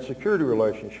and in security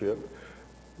relationship,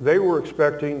 they were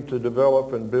expecting to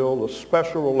develop and build a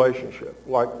special relationship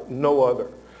like no other.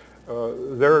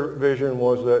 Their vision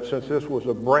was that since this was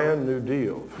a brand new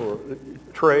deal for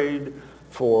trade,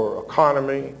 for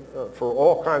economy, for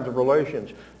all kinds of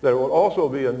relations, that it would also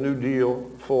be a new deal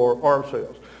for arms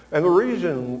sales. And the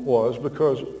reason was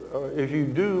because if you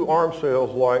do arms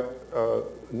sales like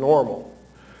normal,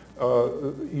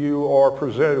 you are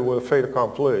presented with a fait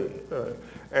accompli.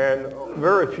 And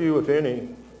very few, if any,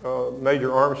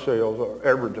 major arms sales are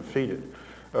ever defeated.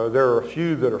 There are a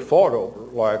few that are fought over,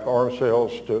 like arms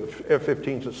sales to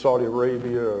F-15s to Saudi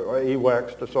Arabia, or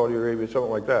AWACS to Saudi Arabia,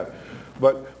 something like that.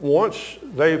 But once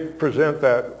they present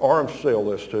that arms sale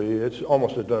list to you, it's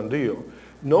almost a done deal.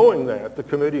 Knowing that, the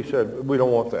committee said, we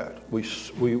don't want that. We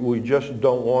just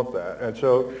don't want that. And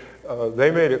so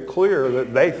they made it clear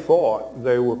that they thought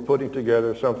they were putting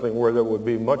together something where there would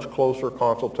be much closer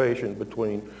consultation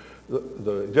between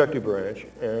the executive branch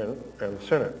and the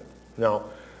Senate. Now,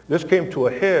 this came to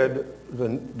a head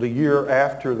the year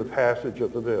after the passage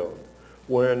of the bill,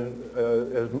 when,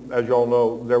 as you all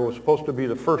know, there was supposed to be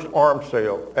the first arms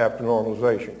sale after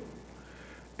normalization.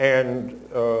 And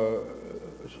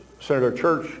Senator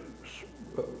Church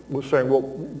was saying,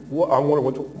 well, I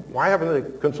wonder, why haven't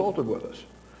they consulted with us?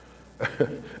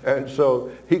 And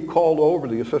so he called over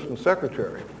the assistant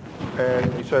secretary,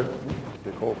 and he said,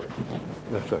 "Dick Holbert."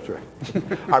 That's right.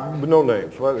 No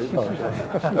names.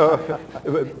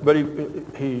 But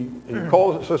he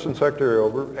called the assistant secretary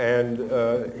over, and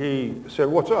he said,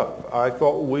 "What's up? I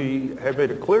thought we had made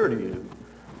it clear to you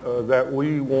that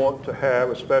we want to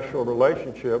have a special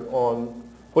relationship on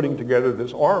putting together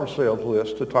this arms sales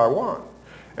list to Taiwan."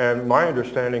 And my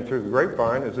understanding through the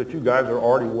grapevine is that you guys are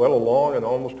already well along and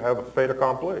almost have a fait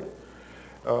accompli.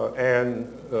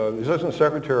 The Assistant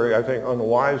Secretary, I think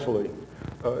unwisely,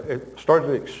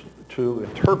 started to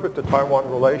interpret the Taiwan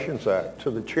Relations Act to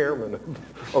the chairman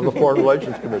of the Foreign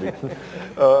Relations Committee.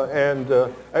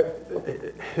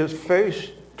 His face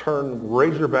turned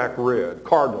razorback red,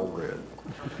 cardinal red.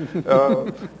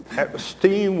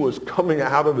 Steam was coming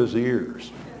out of his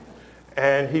ears.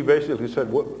 And he basically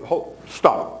said,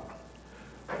 stop.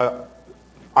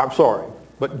 I'm sorry,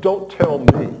 but don't tell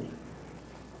me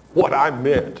what I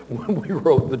meant when we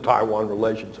wrote the Taiwan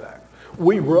Relations Act.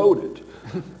 We wrote it,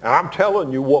 and I'm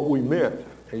telling you what we meant.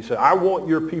 And he said, I want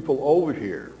your people over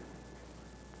here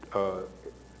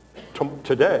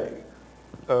today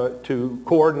to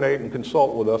coordinate and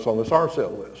consult with us on this arms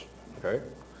sale list. Okay?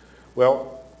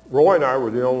 Well, Roy and I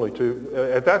were the only two.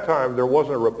 At that time, there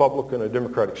wasn't a Republican and a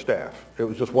Democratic staff. It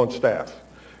was just one staff.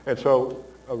 And so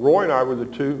Roy and I were the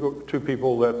two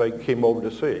people that they came over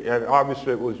to see. And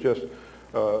obviously, it was just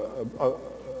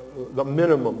the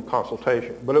minimum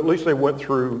consultation. But at least they went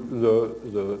through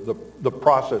the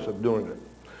process of doing it.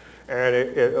 And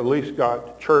it at least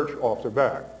got church off their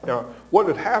back. Now, what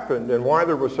had happened and why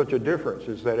there was such a difference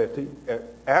is that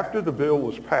after the bill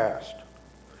was passed,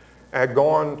 had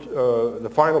gone the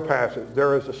final passage,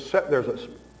 there's a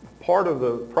part of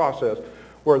the process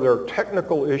where there are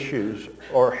technical issues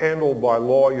are handled by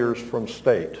lawyers from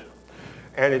state.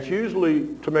 And it's usually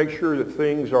to make sure that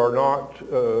things are not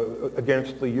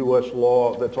against the U.S.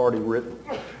 law that's already written.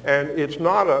 And it's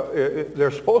not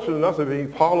there's supposed to not to be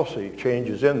policy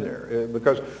changes in there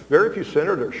because very few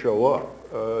senators show up.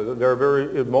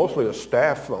 They're mostly a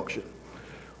staff function.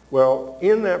 Well,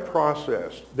 in that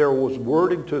process, there was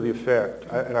wording to the effect,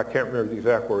 and I can't remember the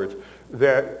exact words,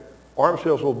 that arms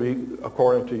sales will be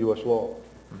according to U.S. law.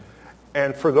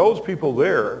 And for those people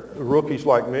there, rookies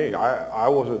like me, I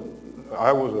was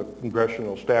a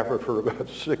congressional staffer for about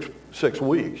six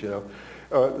weeks, you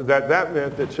know, that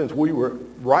meant that since we were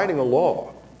writing a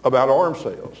law about arms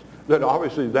sales, that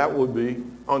obviously that would be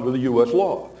under the U.S.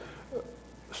 law.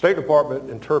 State Department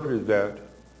interpreted that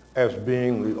as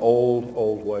being the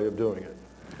old way of doing it.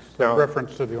 Now,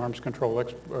 reference to the arms control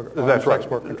that's right.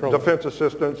 Export control. Defense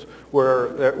assistance, where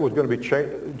that was going to be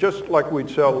changed, just like we'd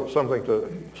sell something to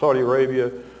Saudi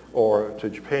Arabia or to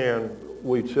Japan,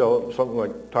 we'd sell something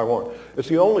like Taiwan. It's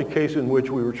the only case in which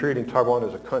we were treating Taiwan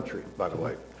as a country, by the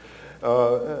way.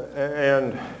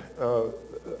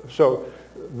 So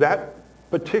that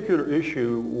particular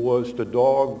issue was to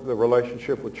dog the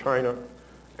relationship with China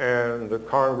and the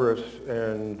Congress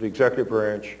and the executive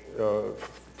branch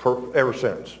ever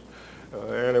since.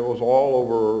 And it was all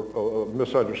over a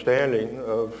misunderstanding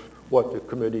of what the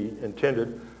committee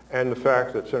intended and the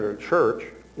fact that Senator Church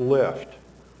left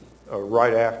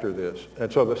right after this.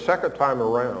 And so the second time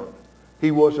around, he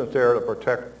wasn't there to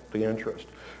protect the interest.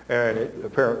 And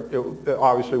it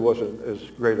obviously wasn't as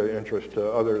great an interest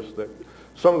to others. That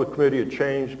some of the committee had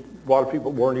changed. A lot of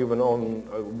people weren't even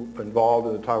involved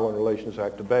in the Taiwan Relations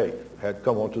Act debate, had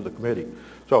come onto the committee.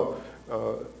 So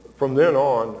from then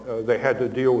on, they had to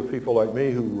deal with people like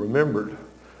me who remembered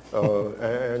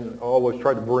and always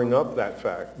tried to bring up that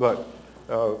fact. But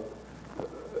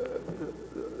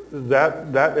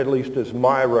that at least is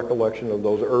my recollection of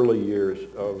those early years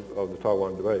of the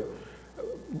Taiwan debate.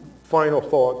 Final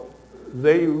thought,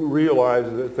 they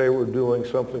realized that they were doing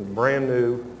something brand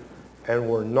new and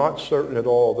were not certain at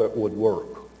all that would work.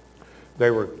 They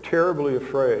were terribly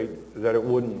afraid that it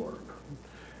wouldn't work.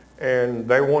 And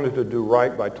they wanted to do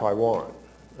right by Taiwan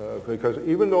because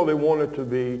even though they wanted to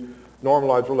be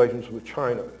normalized relations with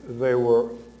China, they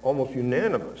were almost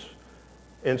unanimous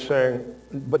in saying,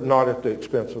 but not at the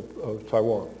expense of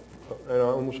Taiwan. And I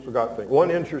almost forgot things. One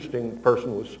interesting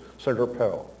person was Senator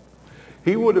Pell.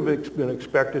 He would have been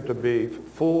expected to be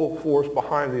full force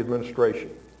behind the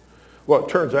administration. Well, it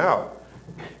turns out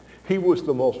he was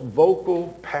the most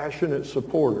vocal, passionate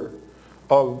supporter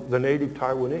of the native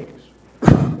Taiwanese.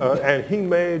 And he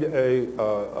made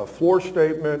a floor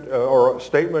statement or a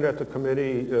statement at the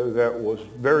committee that was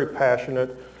very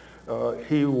passionate.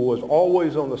 He was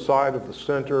always on the side of the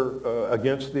center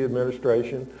against the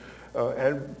administration.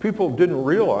 And people didn't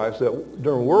realize that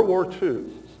during World War II,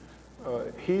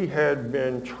 he had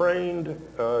been trained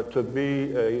to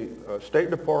be a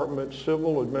State Department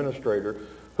civil administrator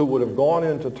who would have gone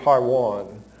into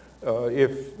Taiwan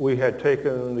if we had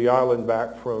taken the island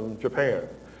back from Japan.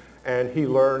 And he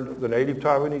learned the native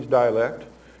Taiwanese dialect,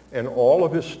 and all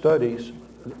of his studies,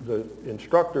 the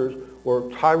instructors were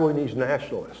Taiwanese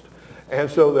nationalists. And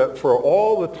so that for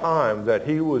all the time that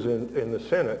he was in the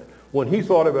Senate, when he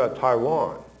thought about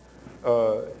Taiwan,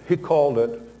 he called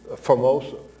it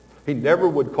Formosa. He never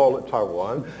would call it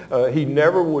Taiwan. He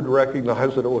never would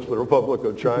recognize that it was the Republic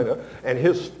of China, and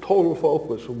his total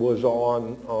focus was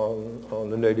on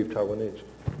the native Taiwanese.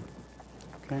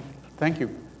 Okay, thank you.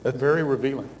 That's very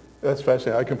revealing. That's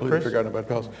fascinating. I completely forgot about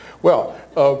Pels. Well,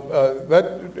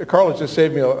 Carl has just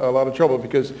saved me a lot of trouble,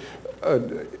 because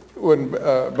when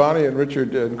Bonnie and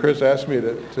Richard and Chris asked me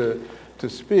to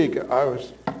speak, I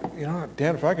was,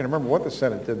 Dan, if I can remember what the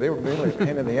Senate did, they were mainly a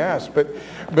pain in the ass. But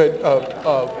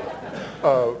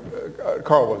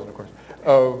Carl wasn't, of course.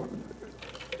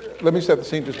 Let me set the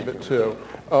scene just a bit too.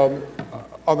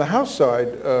 On the House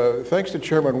side, thanks to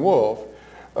Chairman Wolf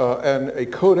and a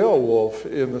Codell Wolf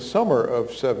in the summer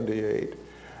of '78,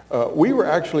 we were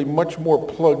actually much more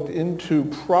plugged into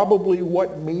probably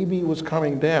what maybe was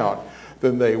coming down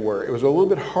than they were. It was a little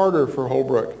bit harder for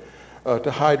Holbrooke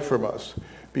to hide from us,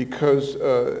 because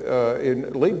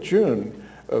in late June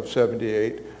of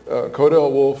 '78,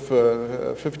 Codell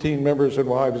Wolf, 15 members and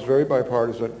wives, very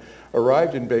bipartisan,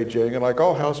 arrived in Beijing, and like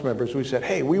all House members, we said,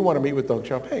 hey, we want to meet with Deng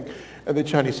Xiaoping. And the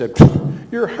Chinese said,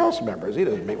 you're House members. He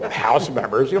doesn't meet with House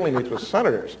members. He only meets with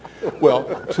senators.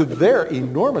 Well, to their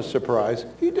enormous surprise,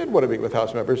 he did want to meet with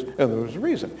House members, and there was a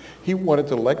reason. He wanted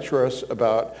to lecture us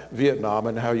about Vietnam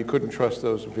and how you couldn't trust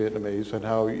those Vietnamese, and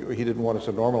how he didn't want us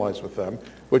to normalize with them,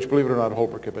 which, believe it or not,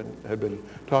 Holbrooke had been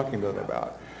talking to them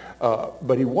about.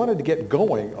 But he wanted to get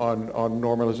going on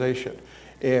normalization.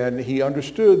 And he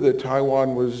understood that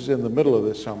Taiwan was in the middle of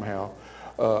this somehow.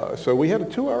 So we had a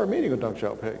 2-hour meeting with Deng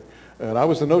Xiaoping. And I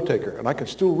was the note taker, and I can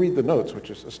still read the notes, which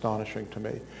is astonishing to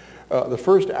me. The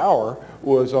first hour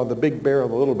was on the big bear and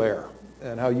the little bear,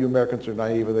 and how you Americans are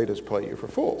naive and they just play you for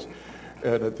fools.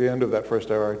 And at the end of that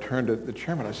first hour, I turned to the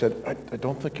chairman. I said, I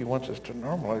don't think he wants us to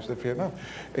normalize the Vietnam.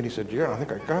 And he said, yeah, I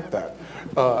think I got that.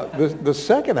 The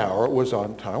second hour was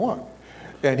on Taiwan.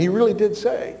 And he really did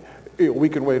say, we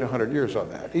can wait 100 years on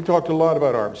that. He talked a lot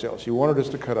about arms sales. He wanted us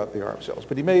to cut out the arms sales.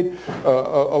 But he made a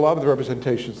lot of the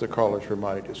representations that Carl has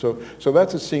reminded you. So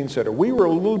that's a scene setter. We were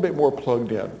a little bit more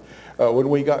plugged in. When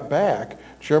we got back,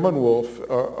 Chairman Wolf,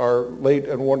 our late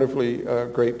and wonderfully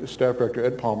great staff director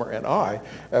Ed Palmer, and I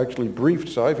actually briefed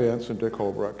Cy Vance and Dick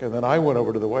Holbrooke. And then I went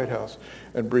over to the White House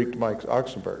and briefed Mike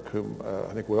Oxenberg, whom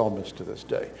I think we all miss to this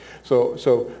day.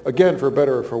 So again, for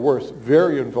better or for worse,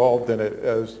 very involved in it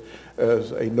as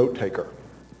a note taker.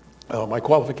 My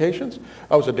qualifications,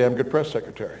 I was a damn good press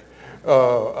secretary.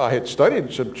 I had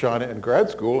studied some China in grad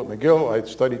school at McGill. I had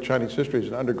studied Chinese history as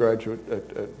an undergraduate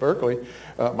at Berkeley.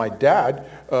 My dad,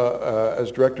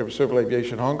 as director of civil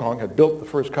aviation in Hong Kong, had built the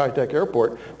first Kai-Tak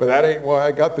airport, but that ain't why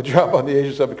I got the job on the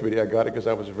Asia Subcommittee. I got it because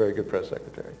I was a very good press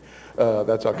secretary.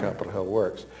 That's how Capitol Hill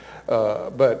works.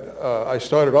 But I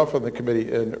started off on the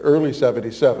committee in early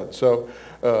 '77. So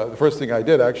the first thing I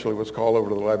did actually was call over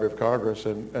to the Library of Congress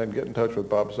and get in touch with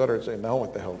Bob Sutter and say, now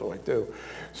what the hell do I do?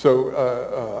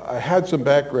 So I had some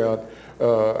background,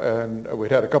 and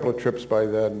we'd had a couple of trips by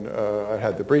then. I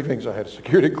had the briefings, I had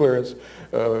security clearance,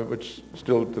 which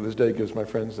still to this day gives my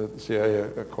friends at the CIA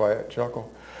a quiet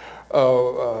chuckle.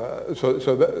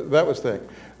 So that was the thing.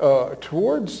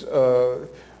 Towards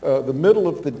the middle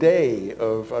of the day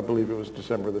of, I believe it was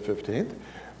December the 15th,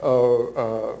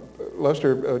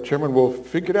 Chairman Wolf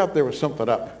figured out there was something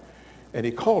up. And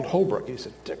he called Holbrooke. He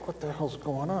said, Dick, what the hell's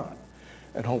going on?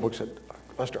 And Holbrooke said,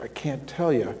 Lester, I can't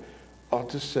tell you. I'll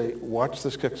just say, watch the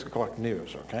 6 o'clock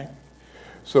news, okay?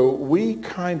 So we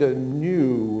kind of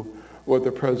knew what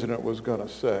the president was going to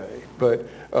say, but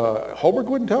Holbrooke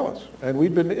wouldn't tell us. And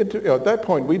we'd been, at that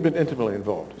point, we'd been intimately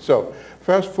involved. So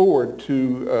fast forward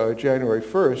to January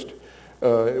 1st,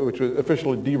 which was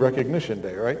officially derecognition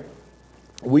day, right?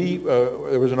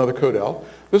 There was another Codell.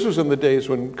 This was in the days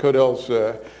when Codells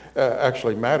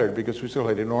actually mattered, because we still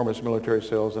had enormous military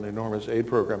sales and enormous aid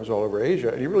programs all over Asia,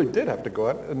 and you really did have to go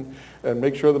out and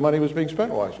make sure the money was being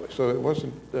spent wisely. So it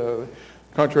wasn't,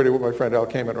 contrary to what my friend Al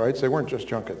Kamen writes, they weren't just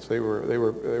junkets. They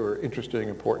were interesting,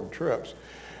 important trips.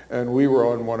 And we were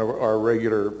on one of our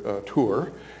regular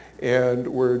tour, and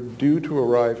we're due to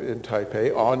arrive in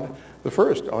Taipei on the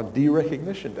 1st, on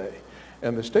derecognition day.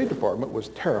 And the State Department was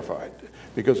terrified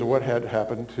because of what had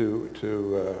happened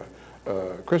to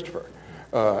Christopher.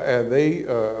 And they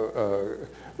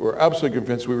were absolutely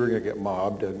convinced we were going to get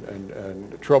mobbed,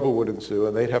 and trouble would ensue,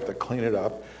 and they'd have to clean it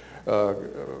up.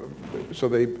 So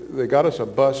they got us a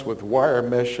bus with wire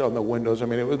mesh on the windows. I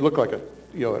mean, it would look like an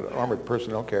armored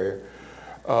personnel carrier.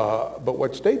 But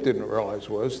what State didn't realize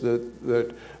was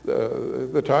that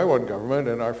the Taiwan government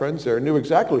and our friends there knew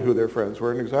exactly who their friends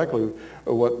were and exactly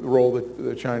what role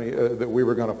the Chinese that we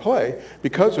were going to play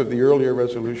because of the earlier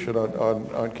resolution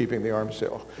on keeping the arms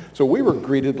sale. So we were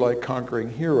greeted like conquering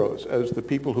heroes as the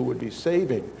people who would be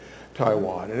saving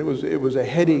Taiwan, and it was a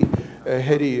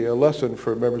heady lesson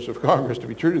for members of Congress to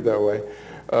be treated that way.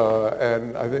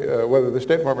 And I think whether the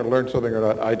State Department learned something or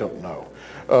not, I don't know.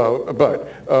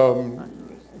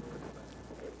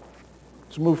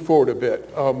 Let's move forward a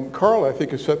bit. Carl, I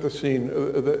think, has set the scene.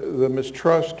 The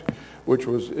mistrust, which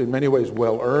was in many ways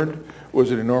well-earned,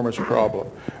 was an enormous problem.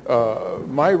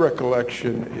 My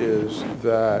recollection is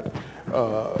that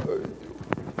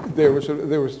there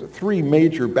was three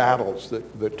major battles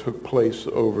that took place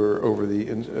over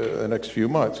the next few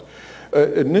months.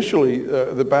 Initially,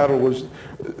 the battle was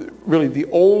really the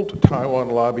old Taiwan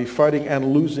lobby fighting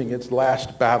and losing its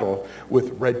last battle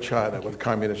with Red China, with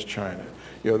Communist China.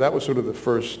 You know, that was sort of the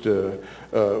first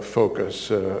focus,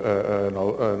 and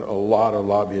a lot of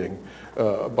lobbying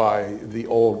by the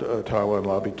old Taiwan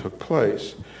lobby took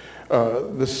place.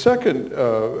 The second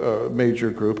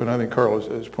major group, and I think Carl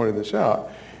has pointed this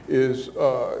out, is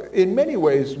in many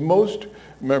ways most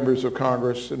members of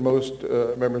Congress and most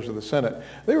members of the Senate,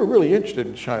 they were really interested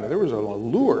in China. There was an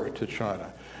allure to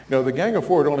China. You know, the Gang of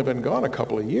Four had only been gone a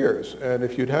couple of years, and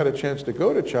if you'd had a chance to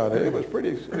go to China, it was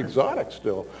pretty exotic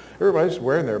still. Everybody's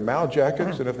wearing their Mao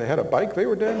jackets, and if they had a bike, they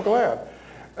were damn glad.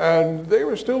 And they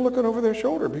were still looking over their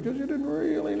shoulder because you didn't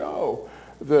really know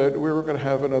that we were going to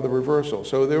have another reversal.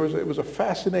 So it was a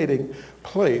fascinating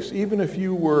place. Even if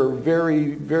you were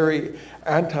very, very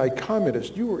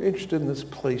anti-communist, you were interested in this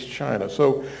place, China.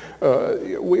 So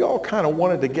we all kind of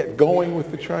wanted to get going with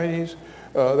the Chinese.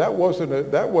 That wasn't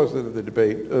the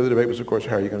debate. The debate was, of course,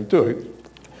 how are you going to do it?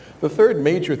 The third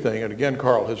major thing, and again,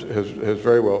 Carl has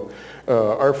very well,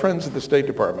 our friends at the State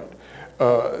Department,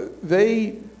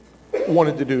 they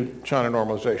wanted to do China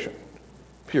normalization,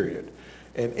 period.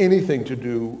 And anything to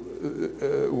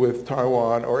do with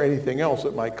Taiwan or anything else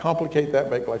that might complicate that,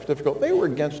 make life difficult, they were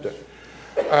against it.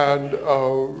 And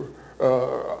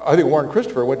I think Warren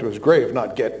Christopher went to his grave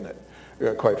not getting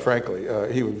it, quite frankly.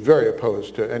 He was very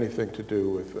opposed to anything to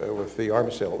do with the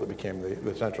arms sale that became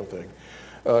the central thing.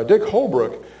 Dick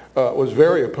Holbrooke was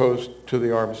very opposed to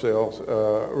the arms sales,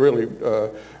 really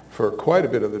for quite a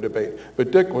bit of the debate.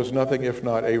 But Dick was nothing if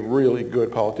not a really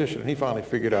good politician. And he finally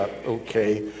figured out,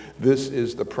 okay, this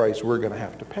is the price we're going to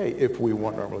have to pay if we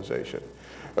want normalization.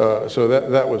 So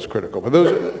that was critical. But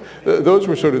those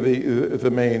were sort of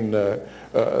the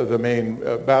main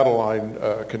battle line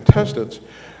contestants.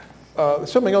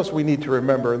 Something else we need to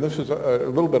remember, and this is a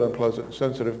little bit unpleasant and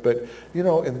sensitive, but you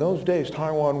know, in those days,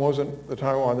 Taiwan wasn't the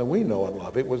Taiwan that we know and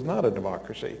love. It was not a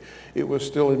democracy. It was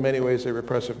still in many ways a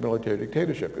repressive military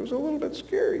dictatorship. It was a little bit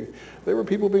scary. There were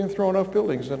people being thrown off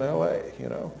buildings in LA, you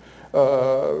know.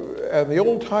 And the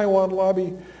old Taiwan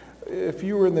lobby, if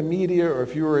you were in the media or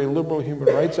if you were a liberal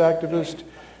human rights activist,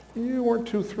 you weren't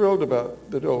too thrilled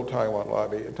about the old Taiwan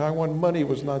lobby. And Taiwan money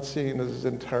was not seen as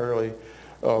entirely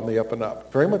on the up and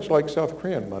up, very much like South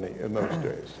Korean money in those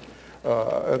days.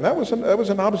 And that was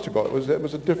an obstacle. It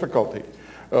was a difficulty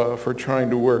for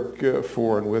trying to work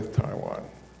for and with Taiwan.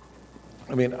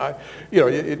 I mean,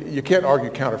 you can't argue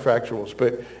counterfactuals,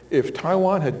 but if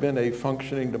Taiwan had been a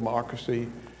functioning democracy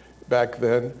back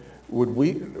then,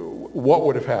 what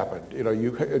would have happened? You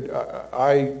know,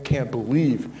 I can't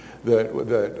believe that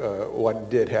what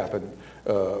did happen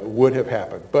would have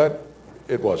happened, but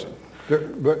it wasn't.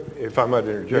 But if I might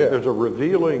interject, there's a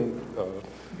revealing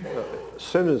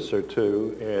sentence or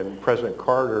two in President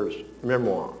Carter's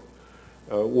memoir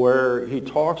where he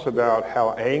talks about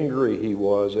how angry he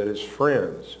was at his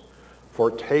friends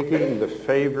for taking the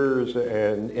favors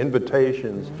and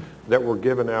invitations that were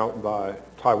given out by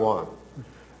Taiwan.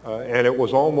 And it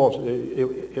was almost,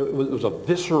 it was a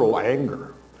visceral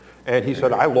anger. And he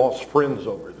said, I lost friends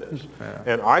over this. Yeah.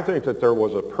 And I think that there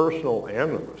was a personal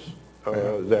animus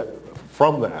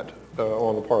from that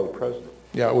on the part of the president.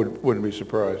 Yeah, I wouldn't be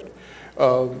surprised.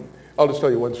 I'll just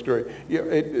tell you one story.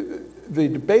 The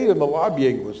debate and the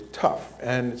lobbying was tough,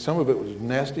 and some of it was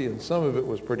nasty, and some of it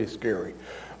was pretty scary.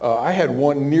 I had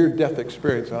one near-death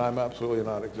experience, and I'm absolutely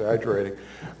not exaggerating,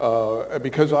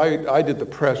 because I did the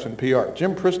press and PR.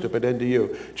 Jim Pristup at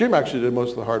NDU. Jim actually did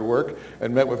most of the hard work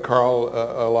and met with Carl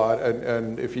a lot,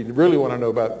 and if you really want to know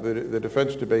about the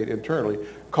defense debate internally,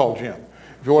 call Jim.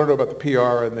 If you want to know about the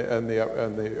PR and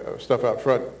the stuff out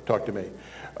front, talk to me.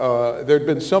 There'd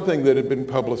been something that had been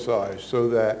publicized so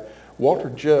that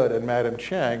Walter Judd and Madam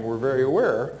Chang were very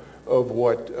aware of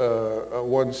what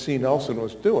one C. Nelson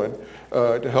was doing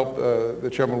to help the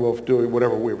Chairman Wolf do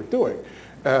whatever we were doing.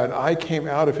 And I came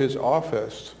out of his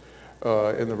office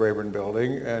in the Raymond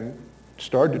building and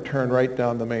started to turn right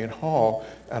down the main hall,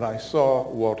 and I saw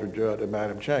Walter Judd and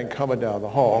Madam Chang coming down the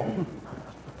hall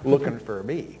looking for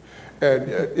me. And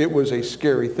it was a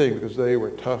scary thing because they were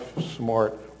tough,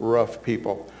 smart, rough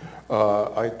people.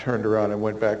 I turned around and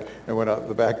went back and went out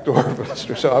the back door of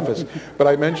Lester's office. But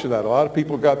I mentioned that. A lot of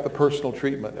people got the personal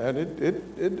treatment, and it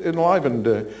enlivened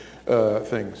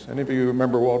things. Any of you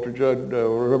remember Walter Judd?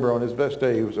 Remember on his best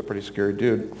day, he was a pretty scary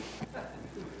dude.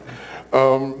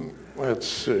 Let's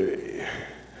see.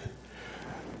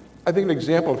 I think an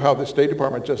example of how the State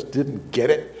Department just didn't get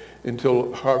it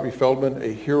until Harvey Feldman, a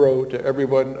hero to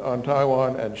everyone on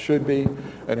Taiwan and should be,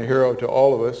 and a hero to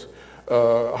all of us.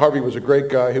 Harvey was a great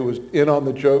guy who was in on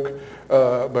the joke,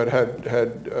 but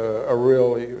had a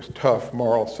really tough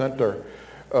moral center.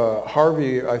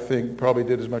 Harvey, I think, probably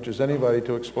did as much as anybody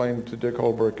to explain to Dick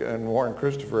Holbrook and Warren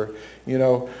Christopher, you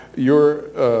know, your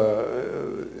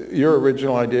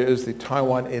original idea is the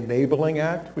Taiwan Enabling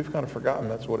Act. We've kind of forgotten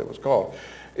that's what it was called.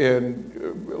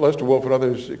 And Lester Wolf and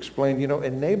others explained, you know,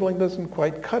 enabling doesn't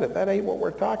quite cut it. That ain't what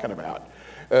we're talking about.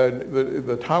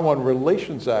 The Taiwan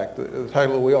Relations Act, the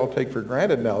title we all take for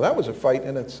granted now, that was a fight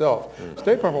in itself. The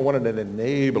State Department wanted an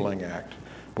enabling act,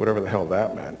 whatever the hell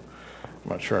that meant. I'm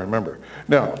not sure I remember.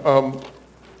 Now,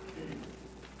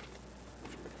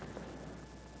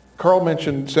 Carl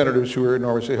mentioned senators who were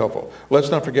enormously helpful. Let's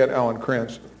not forget Alan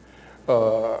Cranston.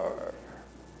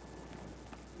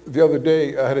 The other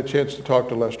day, I had a chance to talk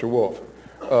to Lester Wolf.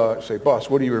 Say, boss,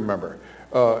 what do you remember?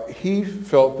 He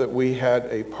felt that we had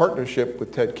a partnership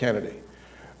with Ted Kennedy,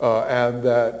 and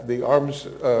that the arms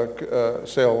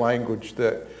sale language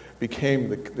that became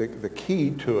the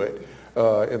key to it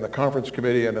in the conference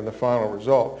committee and in the final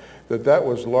result, that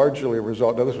was largely a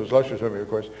result, now this was Lester's memory, of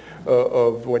course,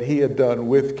 of what he had done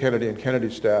with Kennedy and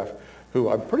Kennedy's staff, who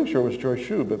I'm pretty sure was Joyce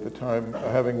Schub at the time,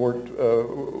 having worked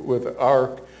with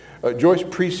our, Joyce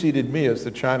preceded me as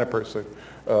the China person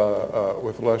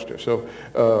with Lester. So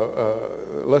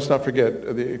let's not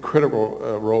forget the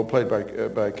critical role played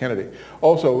by Kennedy.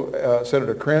 Also,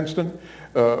 Senator Cranston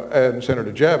and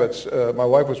Senator Javits, my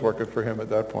wife was working for him at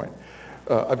that point.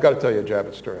 I've got to tell you a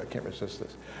Javits story. I can't resist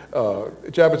this.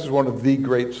 Javits is one of the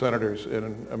great senators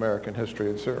in American history,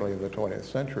 and certainly in the 20th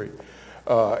century.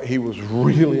 He was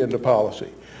really into policy,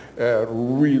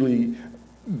 and really,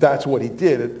 that's what he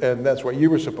did, and that's what you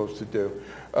were supposed to do.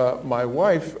 My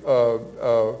wife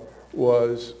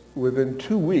was within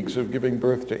 2 weeks of giving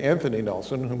birth to Anthony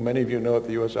Nelson, whom many of you know at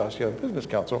the U.S. ASEAN Business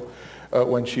Council,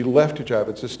 when she left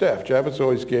Javits' staff. Javits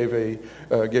always gave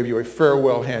you a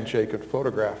farewell handshake and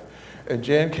photograph. And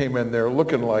Jan came in there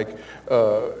looking like,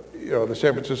 you know, the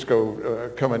San Francisco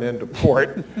coming into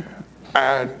port.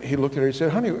 And he looked at her and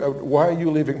said, honey, why are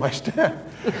you leaving my staff?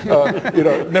 You know,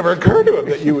 it never occurred to him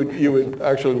that you would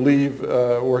actually leave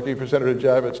working for Senator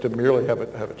Javits to merely have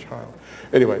a child.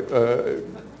 Anyway,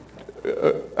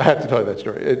 I had to tell you that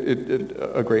story.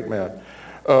 A great man.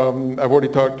 I've already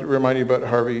reminded you about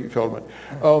Harvey Feldman.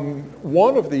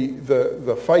 One of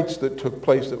the fights that took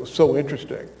place that was so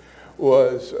interesting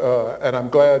was, and I'm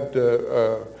glad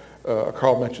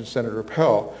Carl mentioned Senator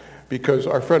Pell, because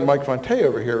our friend Mike Fonte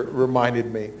over here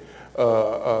reminded me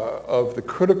of the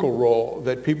critical role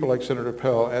that people like Senator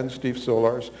Pell and Steve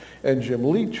Solars and Jim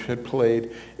Leach had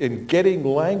played in getting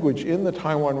language in the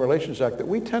Taiwan Relations Act that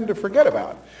we tend to forget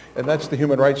about. And that's the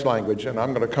human rights language, and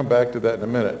I'm going to come back to that in a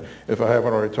minute if I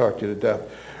haven't already talked you to death.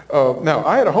 Now,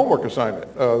 I had a homework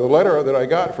assignment. The letter that I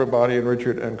got from Bonnie and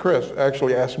Richard and Chris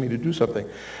actually asked me to do something,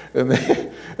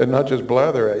 and not just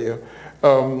blather at you.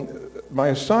 My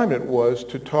assignment was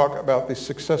to talk about the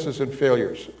successes and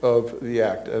failures of the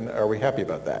act, and are we happy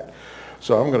about that?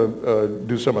 So I'm going to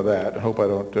do some of that, and hope I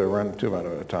don't run too much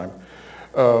out of time.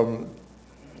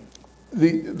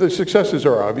 The successes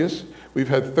are obvious. We've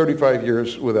had 35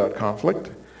 years without conflict,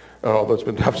 although it's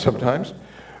been tough sometimes.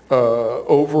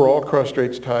 Overall,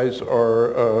 cross-straits ties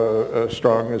are as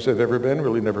strong as they've ever been,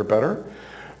 really never better.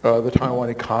 The Taiwan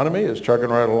economy is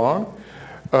chugging right along.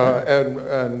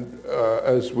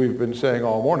 As we've been saying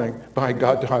all morning, by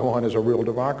God, Taiwan is a real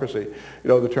democracy. You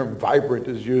know, the term vibrant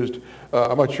is used.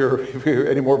 I'm not sure if you're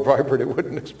any more vibrant, it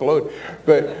wouldn't explode.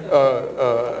 But,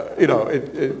 you know,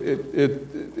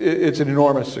 it's an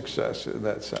enormous success in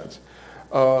that sense.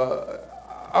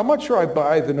 I'm not sure I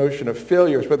buy the notion of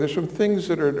failures, but there's some things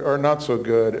that are not so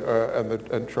good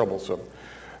and troublesome.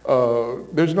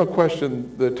 There's no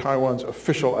question that Taiwan's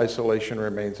official isolation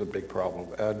remains a big problem.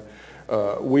 And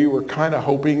we were kind of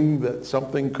hoping that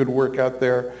something could work out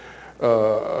there.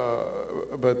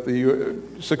 But the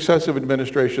successive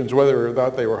administrations, whether or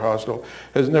not they were hostile,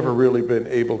 has never really been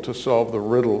able to solve the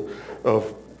riddle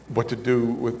of what to do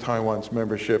with Taiwan's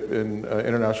membership in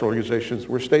international organizations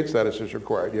where state status is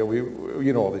required.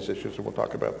 You know all these issues, and we'll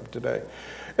talk about them today.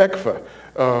 ECFA,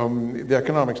 the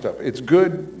economic stuff. It's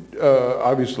good,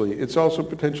 obviously. It's also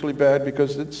potentially bad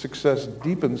because its success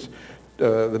deepens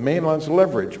the mainland's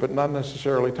leverage, but not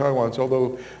necessarily Taiwan's,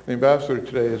 although the ambassador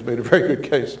today has made a very good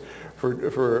case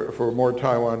for more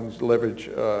Taiwan's leverage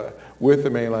with the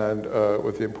mainland,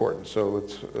 with the importance. So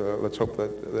let's hope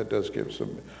that that does give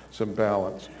some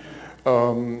balance.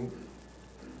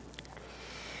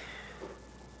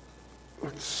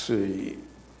 Let's see.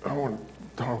 I want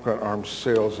to talk about arms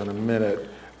sales in a minute.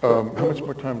 How much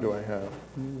more time do I have?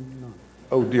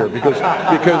 Oh dear, because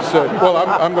well,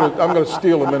 I'm going to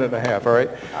steal a minute and a half. All right.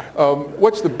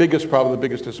 What's the biggest problem, the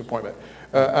biggest disappointment?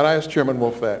 And I asked Chairman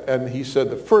Wolf that, and he said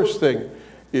the first thing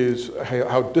is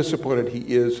how disappointed he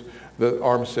is that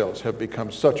arms sales have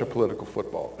become such a political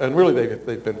football, and really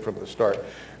they've been from the start.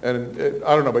 And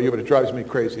I don't know about you, but it drives me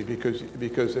crazy because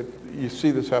you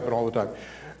see this happen all the time.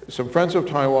 Some friends of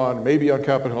Taiwan, maybe on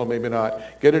Capitol Hill, maybe not,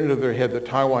 get into their head that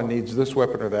Taiwan needs this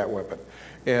weapon or that weapon.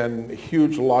 And a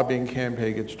huge lobbying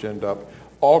campaign gets ginned up.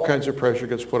 All kinds of pressure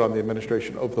gets put on the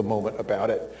administration of the moment about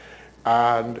it.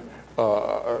 And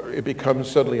it becomes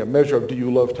suddenly a measure of, do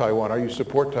you love Taiwan? Are you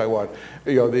support Taiwan?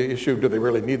 You know, the issue of do they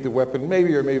really need the weapon?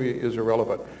 Maybe or maybe is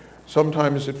irrelevant.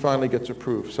 Sometimes it finally gets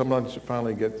approved. Sometimes it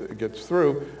finally gets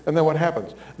through. And then what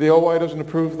happens? The OI doesn't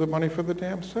approve the money for the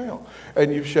damn sale.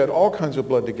 And you've shed all kinds of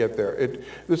blood to get there.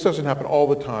 This doesn't happen all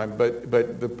the time, but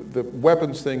the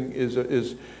weapons thing is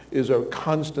a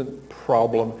constant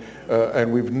problem,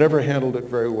 and we've never handled it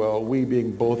very well, we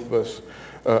being both of us.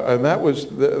 And that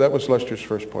was Lester's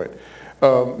first point.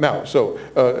 Now, so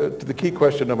to the key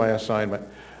question of my assignment,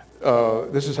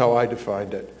 this is how I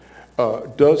defined it.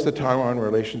 Does the Taiwan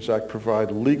Relations Act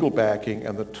provide legal backing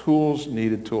and the tools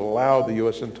needed to allow the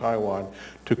U.S. and Taiwan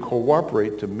to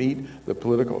cooperate to meet the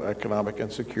political, economic,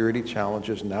 and security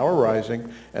challenges now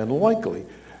arising and likely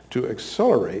to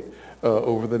accelerate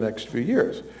over the next few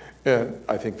years? And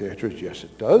I think the answer is yes,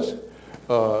 it does.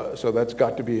 So that's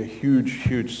got to be a huge,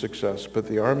 huge success. But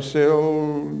the arms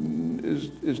sale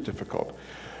is difficult.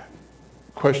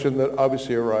 Question that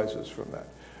obviously arises from that.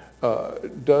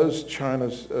 Does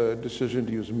China's decision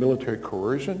to use military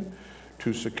coercion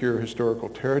to secure historical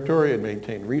territory and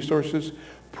maintain resources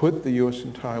put the U.S.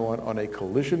 and Taiwan on a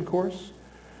collision course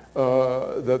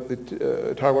that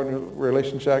the Taiwan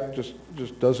Relations Act just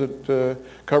doesn't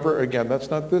cover? Again, that's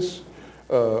not this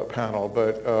panel,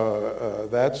 but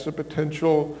that's a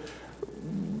potential,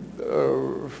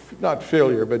 not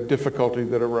failure, but difficulty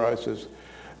that arises.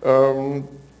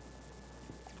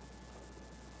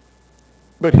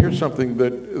 But here's something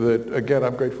that, again,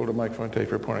 I'm grateful to Mike Fonte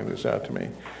for pointing this out to me.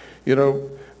 You know,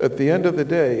 at the end of the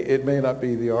day, it may not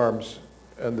be the arms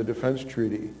and the defense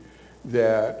treaty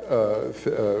that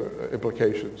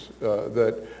implications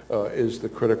that is the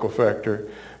critical factor,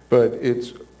 but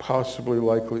it's possibly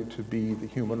likely to be the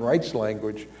human rights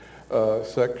language,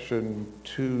 section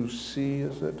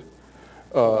 2C, is it?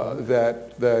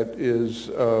 That is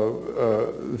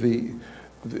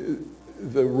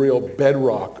the real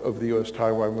bedrock of the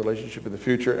U.S.-Taiwan relationship in the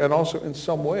future, and also in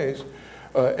some ways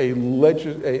a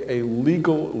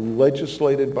legal,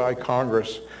 legislated by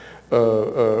Congress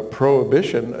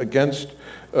prohibition against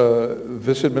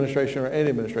this administration or any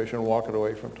administration walking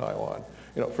away from Taiwan.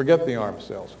 You know, forget the arms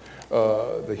sales.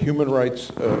 The human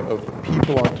rights of the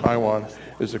people on Taiwan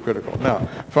is the critical. Now,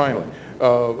 finally,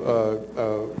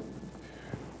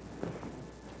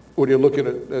 when you're looking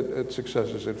at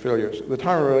successes and failures, the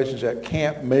Taiwan Relations Act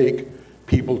can't make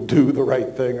people do the right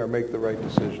thing or make the right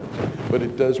decisions, but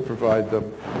it does provide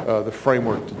them the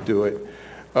framework to do it.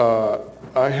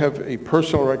 I have a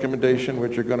personal recommendation,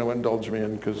 which you're going to indulge me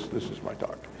in because this is my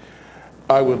talk.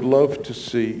 I would love to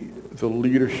see the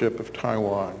leadership of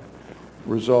Taiwan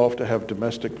resolve to have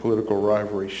domestic political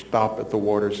rivalry stop at the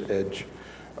water's edge.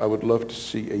 I would love to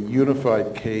see a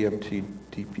unified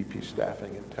KMT-DPP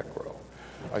staffing in Techro.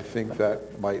 I think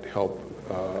that might help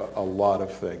a lot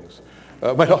of things.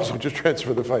 Might also just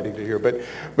transfer the fighting to here, but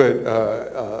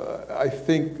I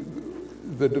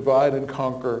think the divide and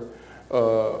conquer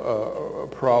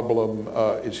problem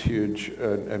is huge,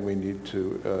 and we need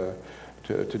to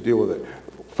deal with it.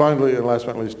 Finally, and last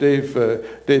but not least,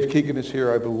 Dave Keegan is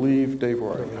here, I believe. Dave,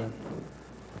 where are you?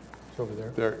 It's over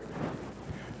there. There.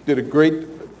 Did a great,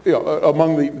 you know,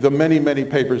 among the many, many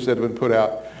papers that have been put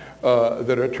out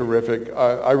that are terrific.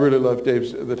 I really love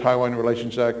Dave's, the Taiwan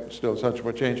Relations Act, still essential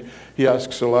for change. He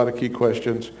asks a lot of key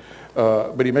questions.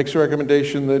 But he makes a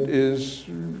recommendation that is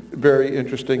very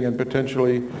interesting and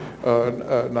potentially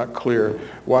not clear.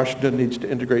 Washington needs to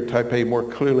integrate Taipei more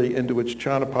clearly into its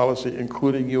China policy,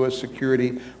 including U.S.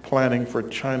 security planning for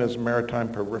China's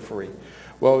maritime periphery.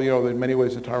 Well, you know, in many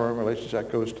ways, the Taiwan Relations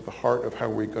Act goes to the heart of how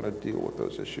we're going to deal with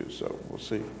those issues, so we'll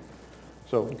see.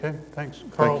 So, Okay, thanks.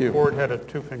 Carl Ford had a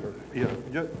two-finger. Yeah,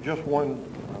 just one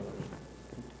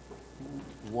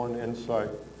insight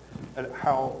at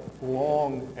how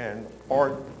long and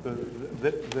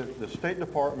the State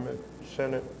Department,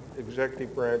 Senate,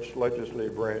 executive branch,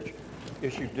 legislative branch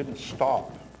issue didn't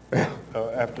stop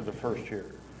after the first year.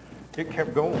 It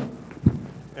kept going.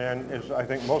 And as I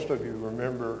think most of you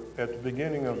remember, at the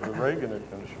beginning of the Reagan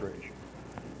administration,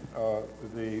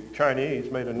 the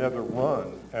Chinese made another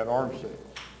run at arms sales.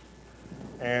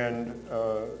 And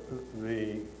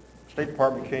the State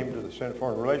Department came to the Senate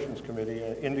Foreign Relations Committee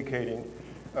indicating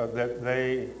that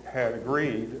they had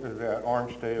agreed that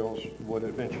arms sales would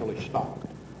eventually stop.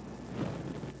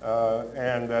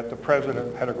 And that the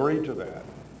president had agreed to that.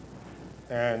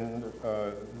 And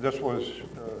this was,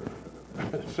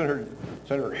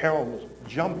 Senator Helms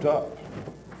jumped up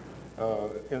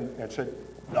and said,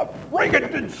 "No, Reagan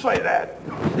didn't say that.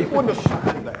 He wouldn't have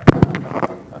signed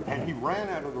that." And he ran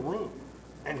out of the room,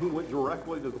 and he went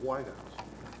directly to the White House.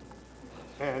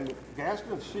 And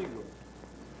Gaston Siegel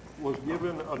was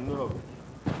given a note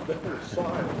that was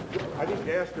signed. I think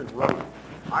Gaston wrote it.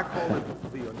 I call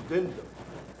it the addendum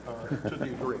to the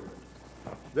agreement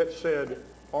that said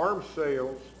arms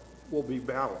sales will be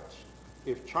balanced.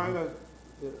 If China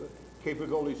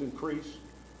capabilities increase,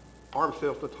 arms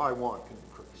sales to Taiwan can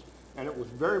increase. And it was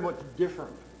very much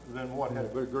different than what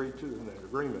had been agreed to in that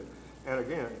agreement. And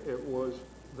again, it was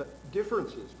the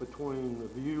differences between the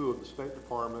view of the State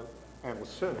Department and the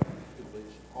Senate, at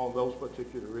least, on those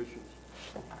particular issues.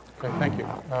 Okay, thank you.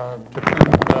 To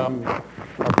conclude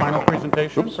our final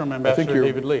presentation from Ambassador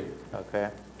David Lee. Okay.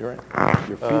 Your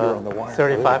feet are on the wire.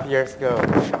 35 years ago,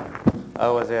 I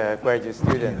was a graduate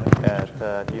student at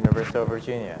the University of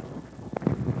Virginia.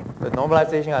 The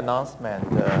normalization announcement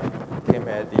came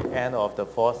at the end of the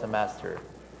fall semester.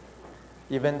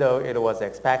 Even though it was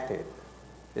expected,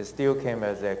 it still came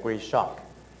as a great shock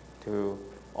to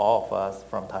all of us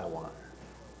from Taiwan.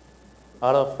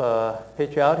 Out of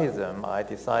patriotism, I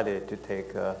decided to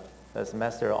take a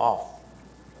semester off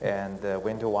and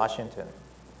went to Washington.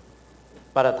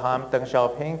 By the time Deng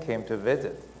Xiaoping came to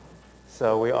visit,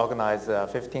 so we organized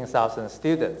 15,000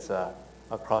 students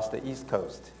across the East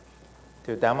Coast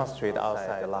to demonstrate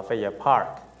outside the Lafayette Park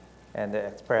and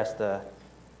express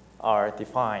our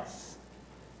defiance.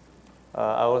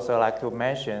 I also like to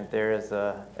mention there is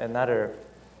another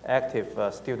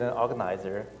active student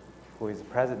organizer who is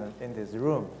present in this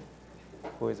room,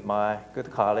 who is my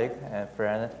good colleague and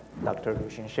friend, Dr.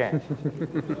 Lyushun Shen.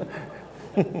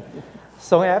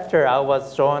 Soon after, I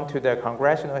was drawn to the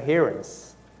congressional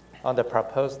hearings on the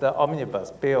proposed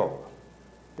omnibus bill.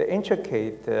 The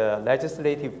intricate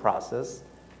legislative process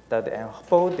that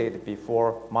unfolded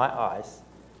before my eyes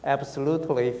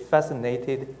absolutely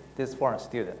fascinated this foreign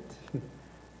student.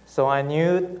 So I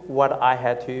knew what I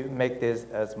had to make this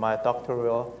as my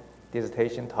doctoral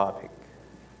dissertation topic.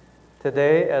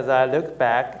 Today, as I look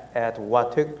back at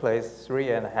what took place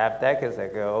 3.5 decades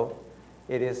ago,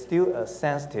 it is still a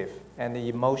sensitive and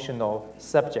emotional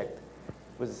subject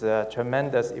with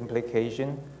tremendous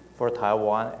implication for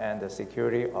Taiwan and the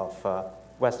security of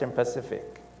Western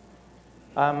Pacific.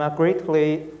 I'm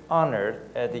greatly honored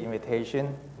at the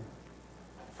invitation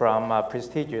from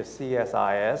prestigious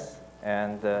CSIS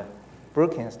and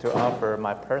Brookings to offer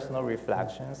my personal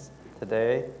reflections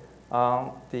today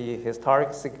on the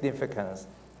historic significance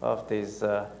of this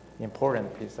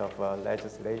important piece of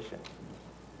legislation.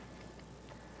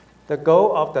 The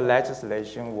goal of the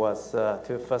legislation was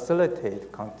to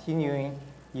facilitate continuing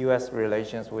U.S.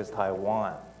 relations with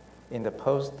Taiwan in the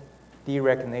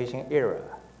post-derecognition era.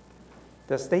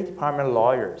 The State Department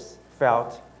lawyers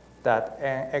felt that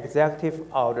an executive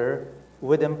order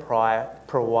wouldn't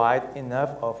provide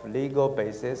enough of legal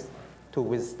basis to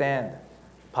withstand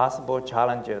possible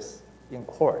challenges in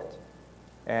court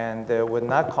and would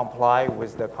not comply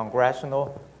with the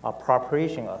Congressional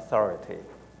Appropriation Authority.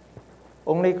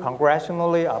 Only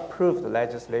congressionally approved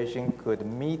legislation could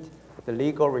meet the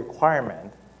legal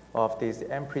requirement of this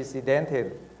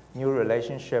unprecedented new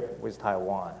relationship with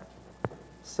Taiwan.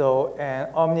 So an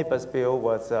omnibus bill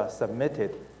was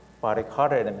submitted by the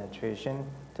Carter administration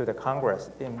to the Congress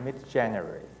in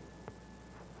mid-January.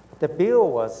 The bill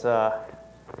was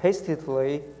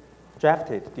hastily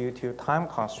drafted due to time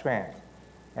constraint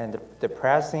and the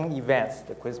pressing events,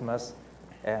 the Christmas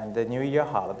and the New Year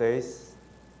holidays.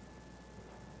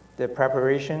 the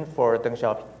preparation for Deng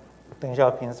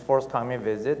Xiaoping's forthcoming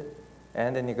visit,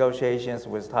 and the negotiations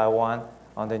with Taiwan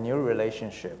on the new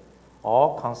relationship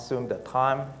all consumed the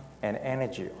time and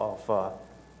energy of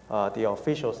the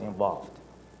officials involved.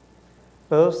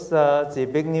 Both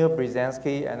Zbigniew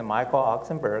Brzezinski and Michael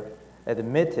Oxenberg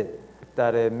admitted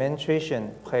that the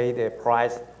administration paid a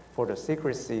price for the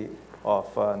secrecy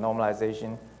of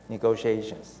normalization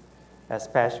negotiations,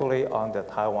 especially on the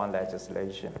Taiwan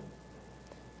legislation.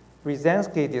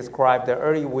 Brzezinski described the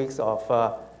early weeks of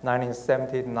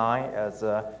 1979 as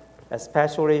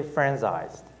especially frenzied,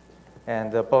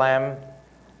 and blamed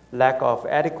lack of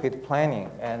adequate planning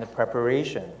and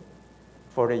preparation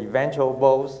for the eventual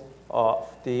votes of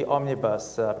the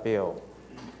omnibus bill.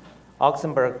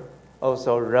 Oxenberg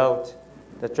also wrote,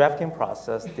 the drafting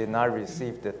process did not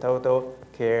receive the total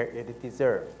care it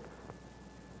deserved.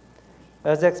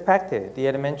 As expected, the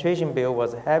administration bill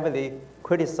was heavily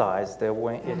criticized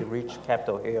when it reached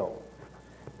Capitol Hill.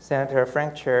 Senator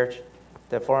Frank Church,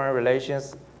 the Foreign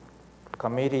Relations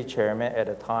Committee chairman at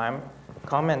the time,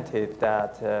 commented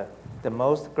that the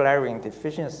most glaring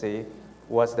deficiency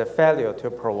was the failure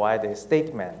to provide a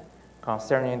statement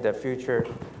concerning the future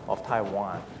of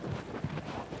Taiwan.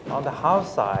 On the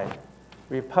House side,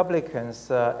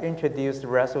 Republicans introduced a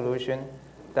resolution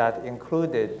that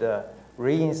included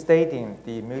reinstating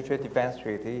the Mutual Defense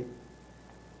Treaty.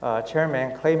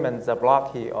 Chairman Clement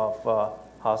Zablocki of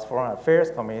House Foreign Affairs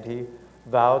Committee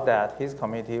vowed that his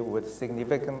committee would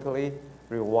significantly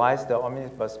revise the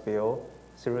omnibus bill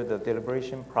through the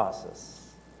deliberation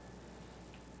process.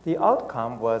 The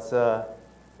outcome was a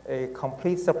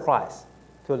complete surprise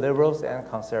to liberals and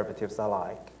conservatives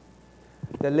alike.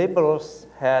 The liberals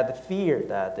had feared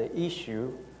that the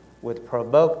issue would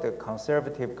provoke the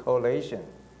conservative coalition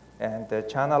and the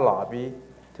China lobby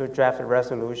to draft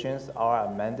resolutions or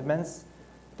amendments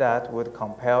that would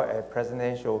compel a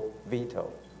presidential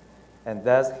veto, and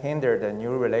thus hinder the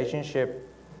new relationship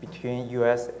between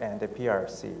U.S. and the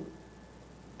PRC.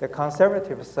 The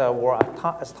conservatives were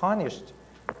astonished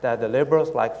that the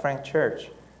liberals like Frank Church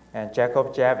and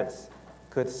Jacob Javits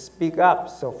could speak up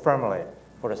so firmly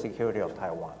for the security of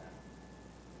Taiwan.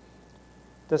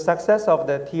 The success of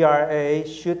the TRA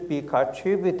should be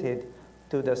attributed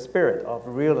to the spirit of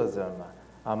realism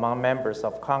among members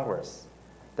of Congress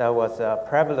that was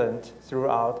prevalent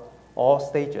throughout all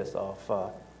stages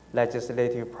of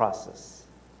legislative process.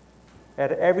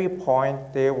 At every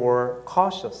point, they were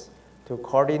cautious to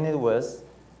coordinate with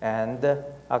and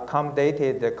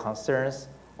accommodated the concerns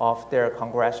of their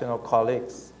congressional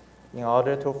colleagues in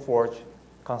order to forge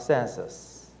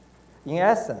consensus. In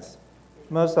essence,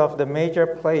 most of the major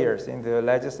players in the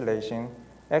legislation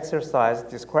exercised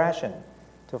discretion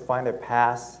to find a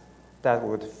path that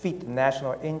would fit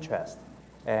national interest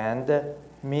and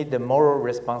meet the moral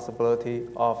responsibility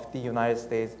of the United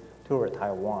States toward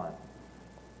Taiwan.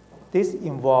 This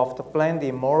involved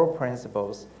blending moral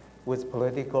principles with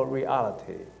political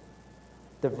reality.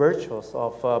 The virtues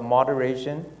of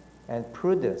moderation and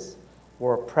prudence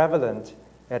were prevalent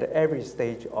at every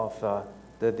stage of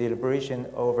the deliberation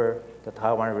over the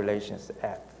Taiwan Relations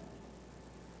Act.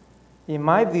 In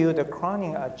my view, the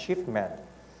crowning achievement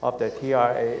of the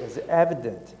TRA is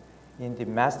evident in the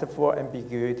masterful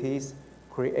ambiguities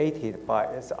created by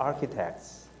its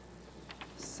architects.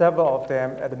 Several of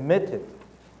them admitted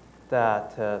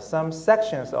that some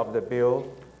sections of the bill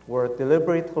were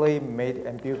deliberately made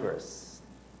ambiguous.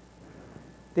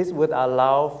 This would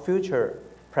allow future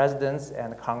presidents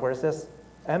and Congresses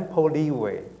ample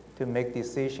leeway to make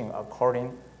decisions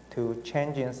according to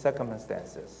changing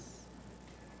circumstances.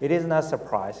 It is not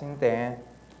surprising then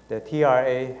the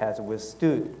TRA has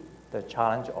withstood the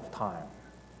challenge of time.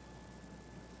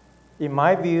 In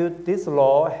my view, this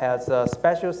law has a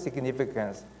special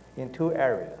significance in two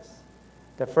areas.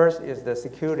 The first is the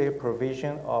security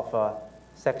provision of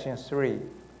Section 3.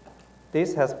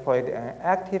 This has played an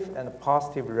active and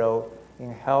positive role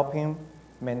in helping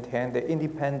maintain the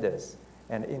independence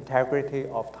and integrity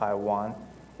of Taiwan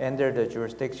under the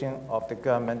jurisdiction of the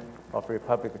government of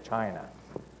Republic of China.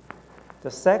 The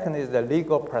second is the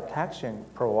legal protection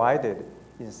provided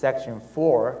in Section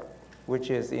 4,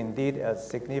 which is indeed as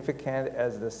significant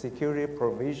as the security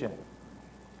provision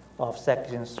of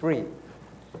Section 3.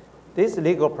 This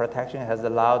legal protection has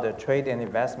allowed the trade and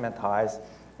investment ties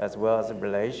as well as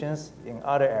relations in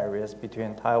other areas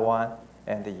between Taiwan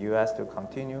and the U.S. to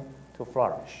continue to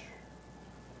flourish.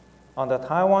 On the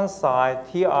Taiwan side,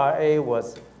 TRA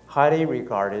was highly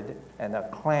regarded and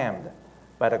acclaimed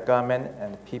by the government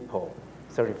and people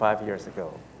 35 years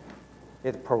ago.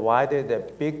 It provided a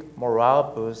big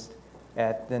morale boost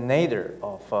at the nadir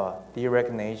of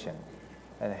deregulation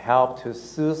and helped to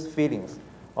soothe feelings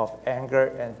of anger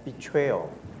and betrayal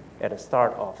at the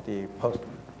start of the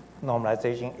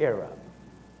post-normalization era.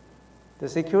 The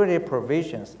security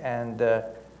provisions and the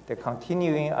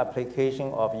continuing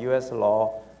application of U.S.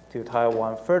 law to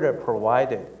Taiwan further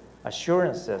provided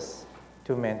assurances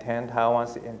to maintain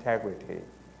Taiwan's integrity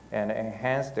and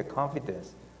enhance the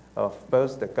confidence of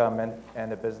both the government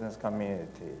and the business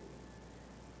community.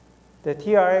 The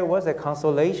TRA was a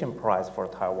consolation prize for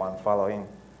Taiwan following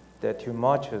the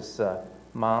tumultuous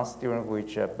months during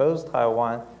which both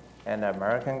Taiwan and the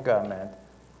American government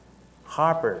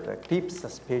harbored a deep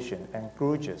suspicion and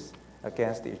grudges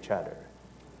against each other.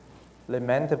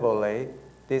 Lamentably,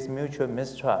 this mutual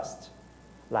mistrust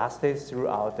lasted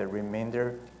throughout the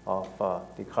remainder of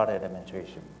the Carter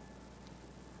administration.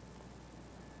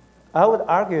 I would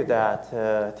argue that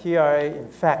TRA, in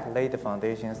fact, laid the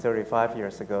foundation 35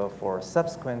 years ago for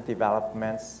subsequent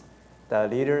developments that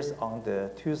leaders on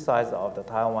the two sides of the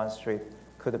Taiwan Strait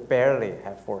could barely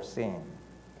have foreseen.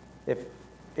 If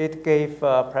it gave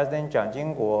President Jiang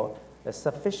Jingguo a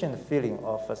sufficient feeling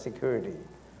of security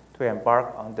to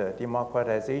embark on the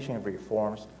democratization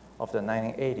reforms of the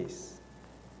 1980s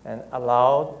and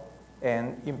allowed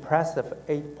an impressive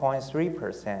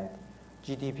 8.3%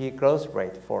 GDP growth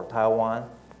rate for Taiwan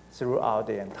throughout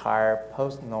the entire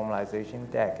post-normalization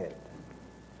decade.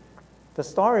 The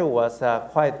story was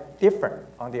quite different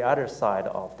on the other side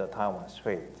of the Taiwan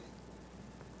Strait.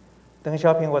 Deng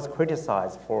Xiaoping was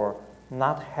criticized for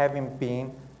not having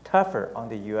been tougher on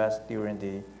the U.S. during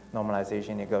the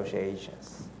normalization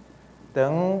negotiations.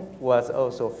 Deng was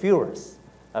also furious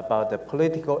about the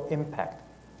political impact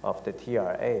of the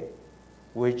TRA,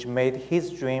 which made his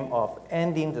dream of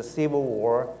ending the civil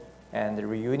war and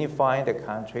reunifying the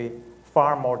country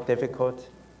far more difficult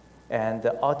and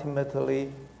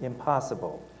ultimately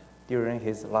impossible during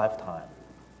his lifetime.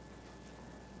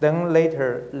 Deng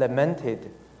later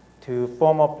lamented to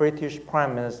former British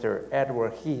Prime Minister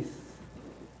Edward Heath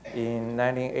in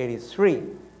 1983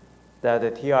 that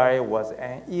the TRA was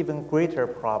an even greater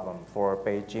problem for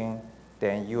Beijing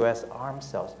than U.S. arms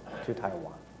sales to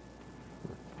Taiwan.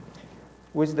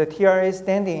 With the TRA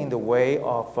standing in the way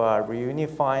of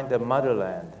reunifying the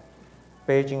motherland,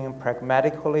 Beijing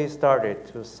pragmatically started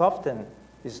to soften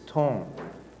its tone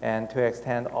and to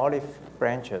extend olive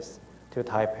branches to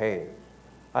Taipei.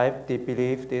 I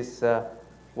believe this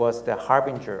was the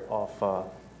harbinger of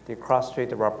the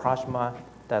cross-strait rapprochement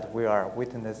that we are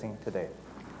witnessing today.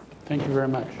 Thank you very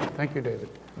much. Thank you, David.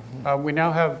 We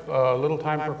now have a little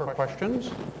time for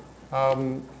questions.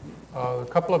 A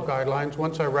couple of guidelines.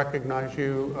 Once I recognize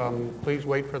you, please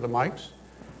wait for the mics.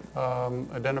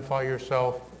 Identify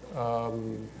yourself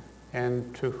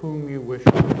and to whom you wish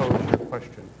to pose your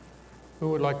question. Who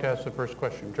would like to ask the first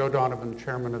question? Joe Donovan,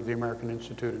 Chairman of the American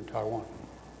Institute in Taiwan.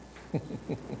 Do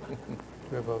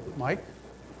we have a mic?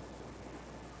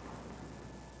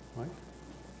 Mic?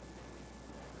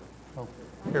 Oh,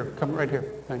 here, come right here.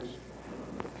 Thanks.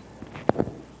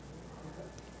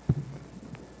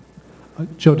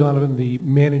 Joe Donovan, the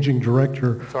managing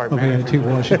director of AIT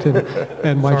Washington,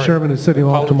 and my chairman is sitting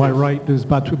off to my right and is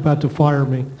about to fire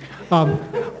me.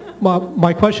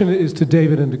 My question is to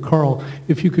David and to Carl.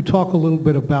 If you could talk a little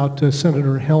bit about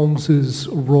Senator Helms's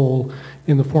role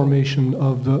in the formation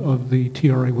of the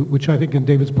TRA, which I think in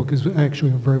David's book is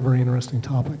actually a very, very interesting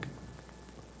topic.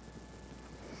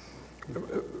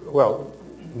 Well,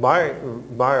 my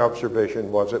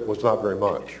observation was it was not very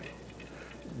much,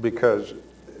 because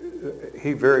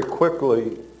he very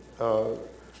quickly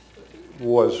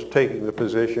was taking the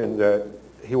position that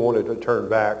he wanted to turn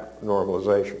back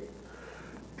normalization.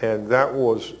 And that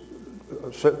was,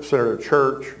 Senator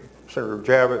Church, Senator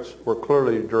Javits were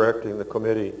clearly directing the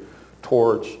committee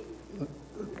towards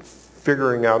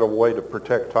figuring out a way to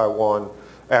protect Taiwan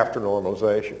after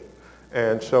normalization.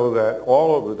 And so that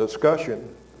all of the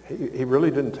discussion, he really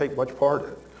didn't take much part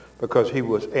in it, because he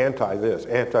was anti-this,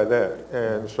 anti-that.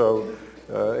 And so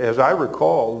as I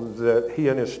recall, that he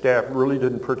and his staff really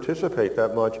didn't participate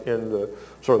that much in the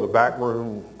sort of the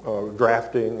backroom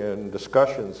drafting and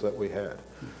discussions that we had.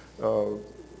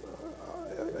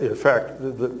 In fact,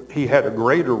 he had a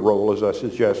greater role, as I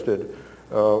suggested,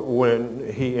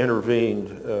 when he intervened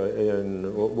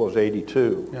in what was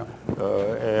 82, yeah.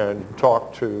 And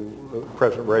talked to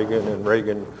President Reagan, and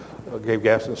Reagan gave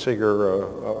Gaston Singer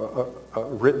a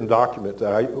written document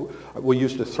that we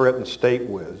used to threaten state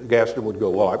with. Gaston would go,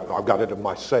 well, I've got it in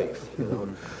my safe. You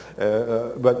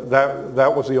know? But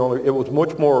that was the only, it was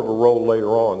much more of a role later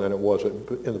on than it was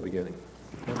in the beginning.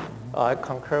 I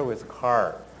concur with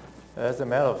Carl. As a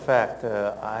matter of fact,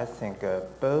 I think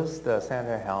both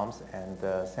Senator Helms and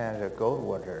Senator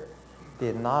Goldwater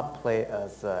did not play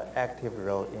as an active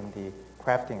role in the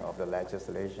crafting of the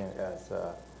legislation as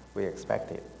we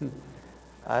expected.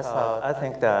 I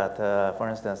think that, for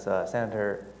instance,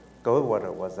 Senator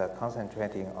Goldwater was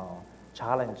concentrating on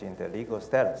challenging the legal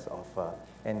status of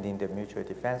ending the mutual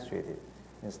defense treaty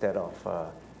instead of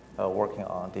working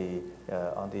on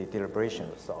the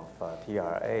deliberations of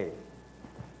TRA.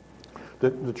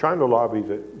 The China lobby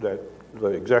that the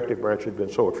executive branch had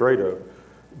been so afraid of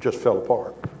just fell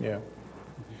apart. Yeah.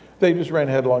 They just ran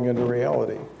headlong into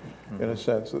reality, in a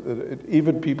sense.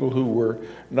 Even people who were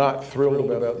not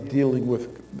thrilled about dealing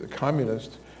with the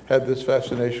communists had this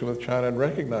fascination with China and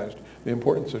recognized the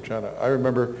importance of China. I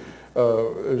remember there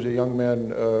was a young man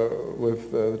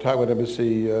with the Taiwan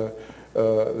embassy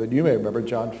that you may remember,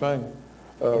 John Feng.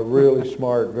 Really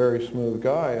smart, very smooth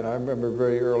guy, and I remember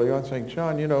very early on saying,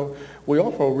 John, you know, we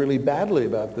all feel really badly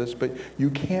about this, but you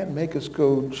can't make us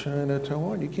go China,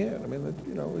 Taiwan. You can't. I mean,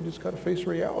 you know, we just got to face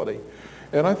reality.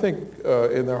 And I think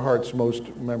in their hearts,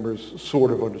 most members sort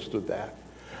of understood that.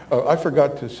 I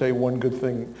forgot to say one good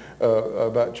thing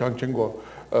about Chiang Ching-kuo.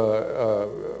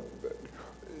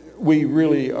 We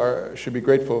really should be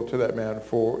grateful to that man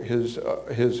for his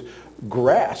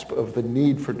grasp of the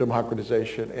need for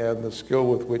democratization and the skill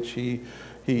with which he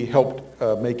helped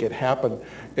make it happen.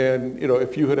 And you know,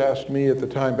 if you had asked me at the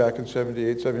time back in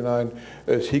 78, 79,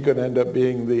 is he going to end up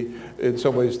being in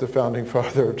some ways the founding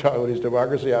father of Taiwanese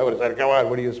democracy, I would have said, come on,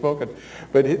 what are you smoking?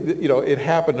 But you know, it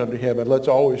happened under him, and let's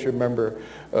always remember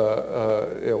you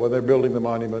know, when they're building the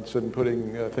monuments and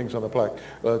putting things on the plaque,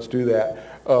 let's do that.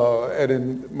 And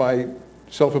in my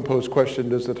self-imposed question,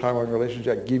 does the Taiwan Relations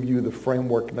Act give you the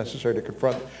framework necessary to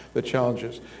confront the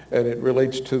challenges? And it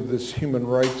relates to this human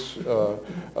rights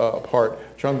part.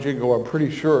 Chiang Ching-kuo, I'm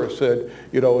pretty sure, said,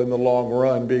 you know, in the long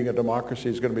run, being a democracy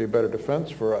is going to be a better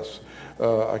defense for us.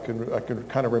 I can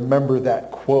kind of remember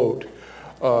that quote.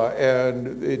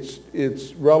 And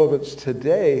its relevance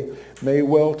today may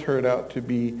well turn out to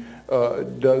be,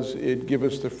 does it give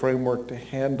us the framework to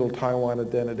handle Taiwan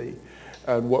identity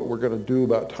and what we're going to do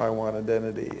about Taiwan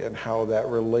identity and how that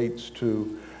relates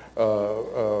to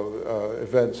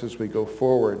events as we go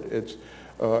forward. It's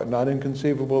not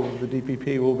inconceivable that the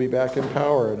DPP will be back in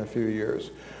power in a few years.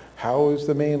 How is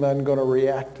the mainland going to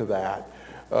react to that?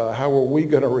 How are we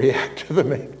going to react to the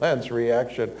mainland's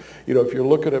reaction? You know, if you're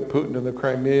looking at Putin in the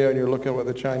Crimea and you're looking at what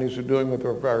the Chinese are doing with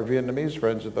our Vietnamese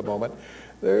friends at the moment,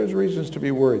 there's reasons to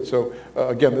be worried. So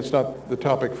again, that's not the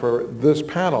topic for this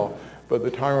panel, but the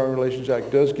Taiwan Relations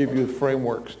Act does give you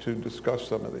frameworks to discuss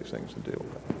some of these things and deal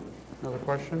with them. Another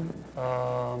question?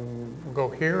 We'll go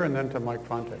here and then to Mike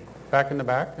Fonte. Back in the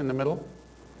back, in the middle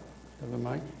of the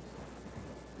mic.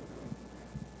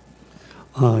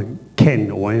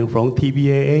 Ken Wang from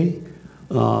TBAA.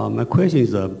 My question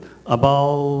is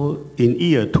about in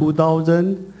year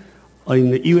 2000,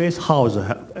 in the U.S. House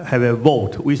have a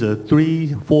vote with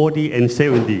 340 and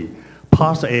 70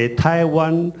 passed a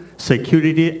Taiwan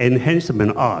Security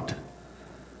Enhancement Act.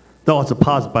 That was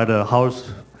passed by the House.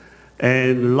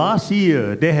 And last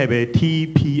year, they have a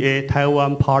TPA,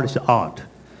 Taiwan Policy Act.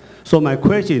 So my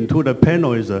question to the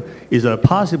panel is it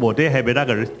possible they have like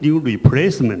a new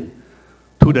replacement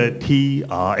to the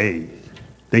TRA?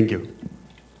 Thank you.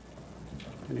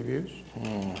 Any views?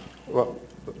 Well,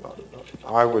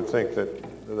 I would think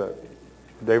that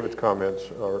David's comments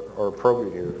are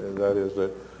appropriate here, and that is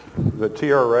that the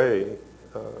TRA,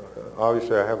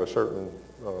 obviously I have a certain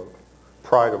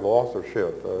pride of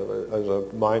authorship as a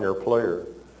minor player.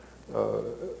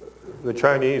 The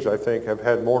Chinese, I think, have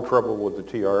had more trouble with the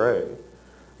TRA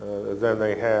than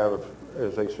they have,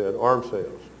 as they said, arms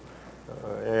sales.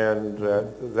 And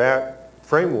that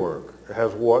framework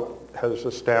has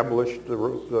established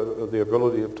the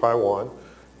ability of Taiwan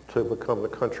to become the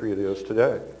country it is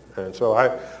today. And so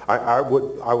I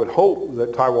would hope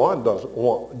that Taiwan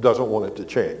doesn't want it to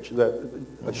change. That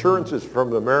assurances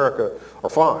from America are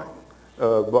fine,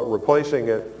 but replacing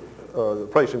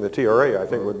the TRA, I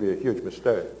think, would be a huge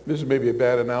mistake. This is maybe a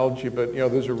bad analogy, but you know,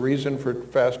 there's a reason for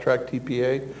fast-track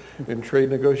TPA in trade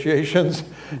negotiations.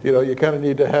 You know, you kind of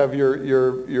need to have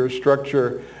your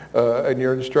structure and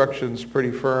your instructions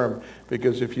pretty firm,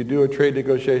 because if you do a trade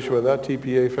negotiation without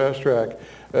TPA fast-track,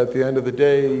 at the end of the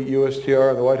day,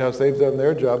 USTR and the White House, they've done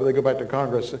their job, and they go back to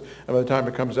Congress, and by the time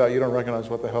it comes out, you don't recognize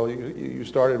what the hell you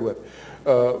started with.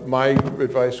 My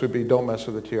advice would be don't mess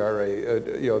with the TRA.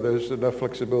 You know, there's enough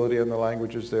flexibility in the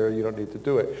languages there, you don't need to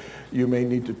do it. You may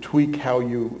need to tweak how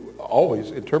you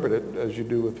always interpret it, as you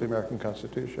do with the American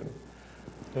Constitution.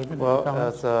 David, well,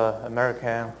 as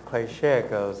American cliche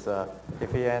goes,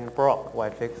 if it ain't broke, why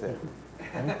fix it?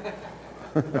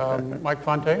 Mike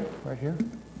Fonte, right here.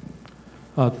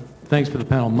 Thanks for the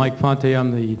panel. Mike Fonte,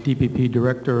 I'm the DPP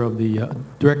director of the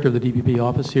DPP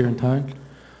office here in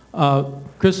Taiwan.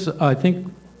 Chris, I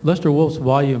think Lester Wolf's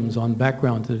volumes on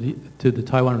background to the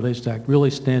Taiwan Relations Act really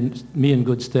stand me in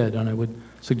good stead, and I would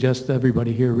suggest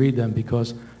everybody here read them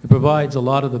because it provides a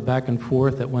lot of the back and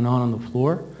forth that went on the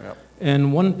floor. Yep.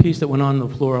 And one piece that went on the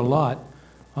floor a lot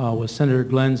was Senator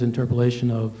Glenn's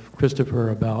interpellation of Christopher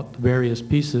about various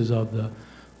pieces of the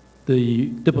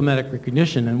diplomatic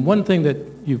recognition. And one thing that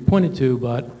you've pointed to,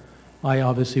 but I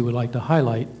obviously would like to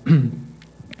highlight,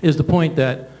 is the point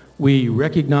that we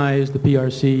recognize the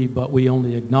PRC, but we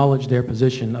only acknowledge their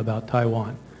position about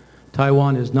Taiwan.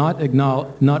 Taiwan is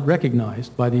not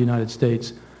recognized by the United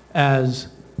States as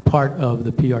part of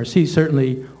the PRC,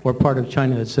 certainly, or part of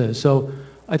China, it says. So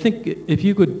I think if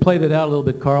you could play that out a little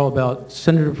bit, Carl, about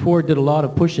Senator Ford did a lot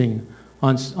of pushing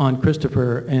on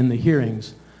Christopher in the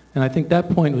hearings. And I think that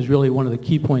point was really one of the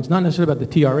key points, not necessarily about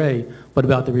the TRA, but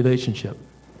about the relationship.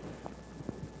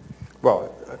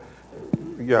 Well,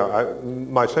 yeah,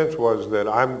 my sense was that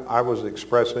I was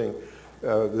expressing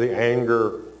the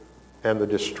anger and the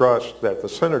distrust that the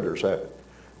senators had.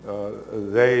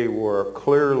 They were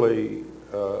clearly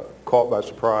caught by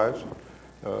surprise.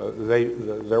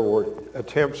 There were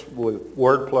attempts with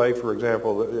wordplay. For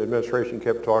example, the administration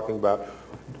kept talking about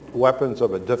weapons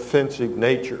of a defensive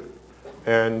nature.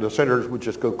 And the senators would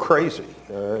just go crazy.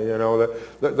 You know,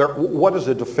 what is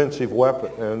a defensive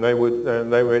weapon? And they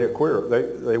made it clear.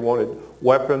 They wanted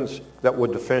weapons that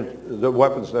would defend, the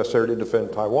weapons necessary to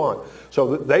defend Taiwan.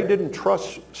 So they didn't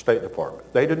trust State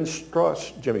Department. They didn't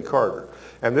trust Jimmy Carter.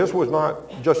 And this was not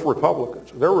just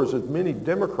Republicans. There was as many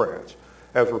Democrats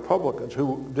as Republicans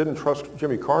who didn't trust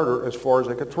Jimmy Carter as far as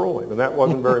they could throw him. And that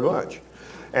wasn't very much.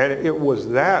 And it was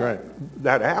that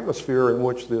atmosphere in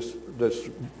which this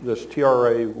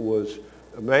TRA was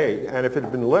made. And if it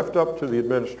had been left up to the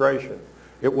administration,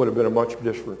 it would have been a much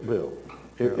different bill.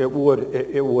 It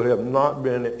would have not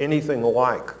been anything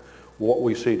like what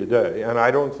we see today. And I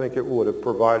don't think it would have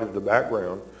provided the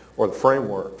background or the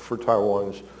framework for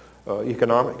Taiwan's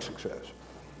economic success.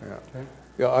 Yeah. Okay.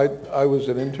 Yeah, I was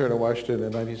an intern in Washington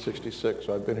in 1966,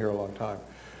 so I've been here a long time.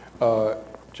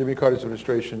 Jimmy Carter's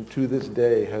administration, to this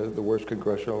day, has the worst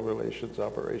congressional relations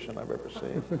operation I've ever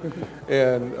seen.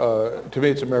 And to me,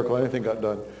 it's a miracle anything got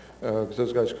done, because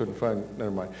those guys couldn't find, never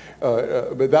mind.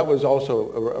 But that was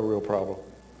also a real problem.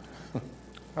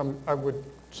 I would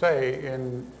say,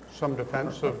 in some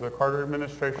defense of the Carter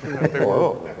administration, that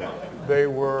they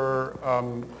were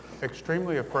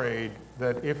extremely afraid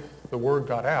that if the word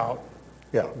got out,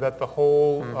 that the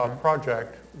whole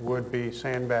project would be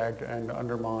sandbagged and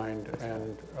undermined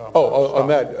and on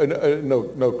that,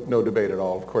 no debate at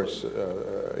all. Of course,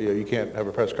 you can't have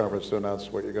a press conference to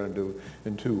announce what you're going to do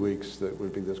in 2 weeks that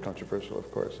would be this controversial,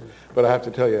 of course. But I have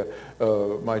to tell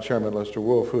you, my chairman, Lester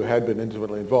Wolf, who had been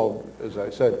intimately involved, as I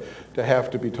said, to have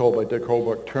to be told by Dick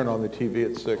Holbrook, turn on the TV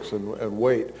at 6 and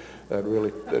wait, that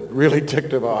really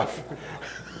ticked him off.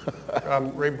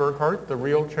 Ray Burghardt, the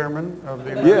real chairman of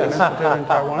the American Institute in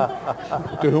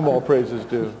Taiwan. To whom all praise is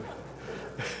due.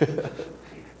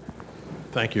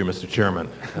 Thank you, Mr. Chairman.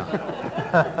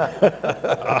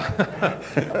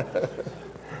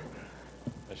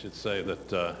 I should say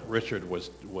that Richard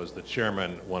was the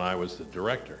chairman when I was the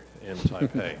director in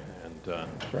Taipei, and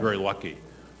very lucky,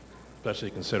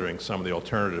 especially considering some of the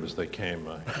alternatives that came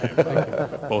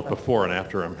both before and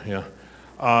after him. Yeah.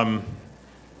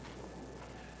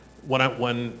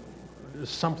 When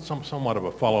somewhat of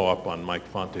a follow-up on Mike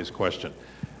Fonte's question,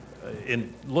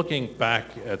 in looking back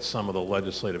at some of the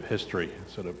legislative history,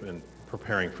 sort of in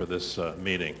preparing for this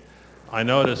meeting, I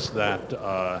noticed that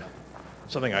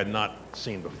something I'd not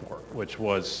seen before, which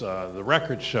was the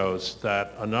record shows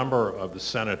that a number of the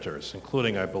senators,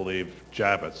 including, I believe,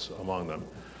 Javits among them,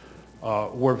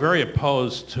 were very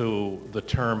opposed to the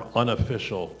term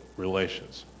unofficial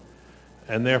relations.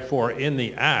 And therefore, in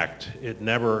the Act, it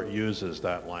never uses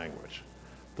that language.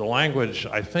 The language,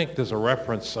 I think there's a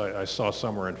reference I saw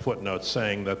somewhere in footnotes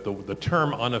saying that the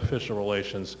term unofficial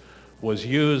relations was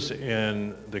used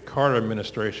in the Carter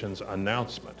administration's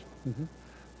announcement.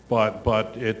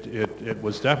 But it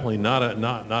was definitely not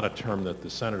a term that the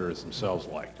senators themselves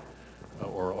liked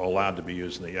or allowed to be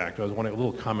used in the Act. I was wondering a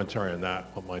little commentary on that,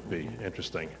 what might be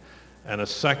interesting. And a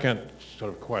second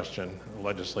sort of question, a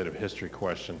legislative history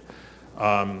question.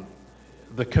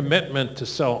 The commitment to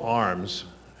sell arms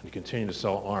and continue to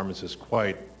sell arms is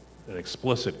quite an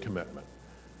explicit commitment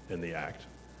in the Act.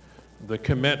 The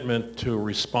commitment to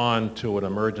respond to an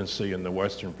emergency in the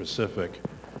Western Pacific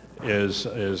is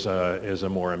a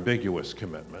more ambiguous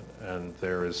commitment. And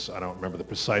there is, I don't remember the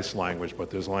precise language, but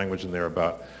there's language in there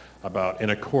about about in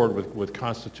accord with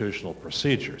constitutional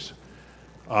procedures.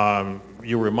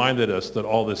 You reminded us that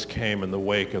all this came in the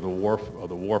wake of the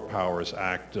War Powers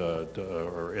Act,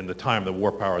 or in the time of the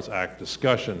War Powers Act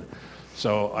discussion.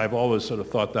 So I've always sort of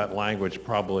thought that language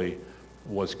probably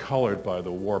was colored by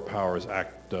the War Powers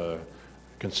Act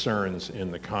concerns in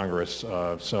the Congress.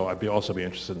 So I'd also be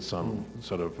interested in some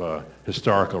sort of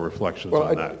historical reflections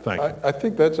on that. Thank you. I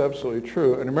think that's absolutely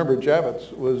true. And remember,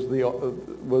 Javits was the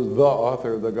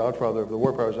author, the godfather of the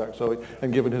War Powers Act, so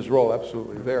and given his role,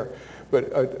 absolutely there.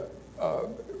 But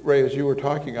Ray, as you were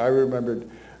talking, I remembered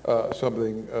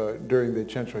something during the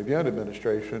Chen-Fu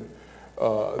administration,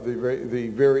 the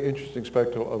very interesting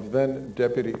spectacle of then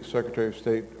Deputy Secretary of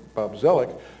State Bob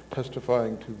Zellick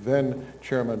testifying to then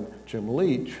Chairman Jim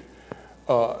Leach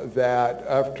that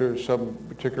after some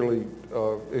particularly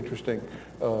interesting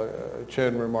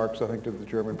Chen remarks, I think, to the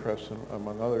German press and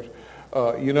among others,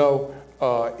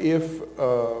 if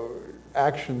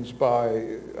actions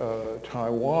by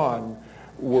Taiwan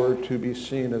were to be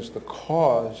seen as the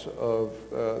cause of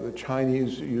the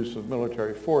Chinese use of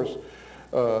military force,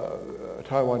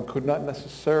 Taiwan could not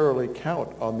necessarily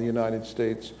count on the United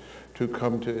States to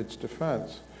come to its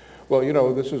defense. Well,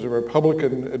 this is a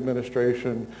Republican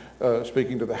administration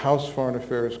speaking to the House Foreign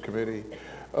Affairs Committee.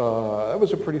 That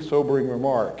was a pretty sobering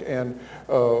remark. And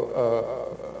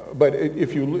but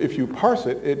if you parse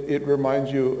it, it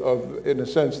reminds you of, in a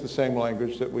sense, the same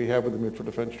language that we have with the Mutual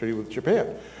Defense Treaty with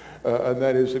Japan, and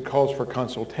that is it calls for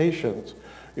consultations.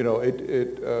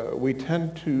 We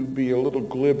tend to be a little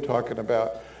glib talking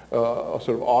about a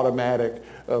sort of automatic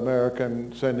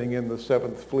American sending in the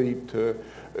 7th Fleet to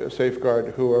safeguard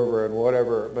whoever and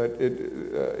whatever, but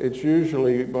it's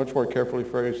usually much more carefully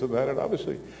phrased than that, and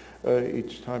obviously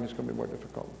each time it's going to be more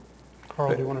difficult.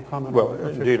 Carl, do you want to comment well, on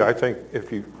that? Indeed, I think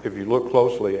if you look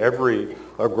closely, every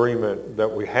agreement that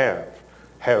we have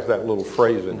has that little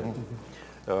phrase in it.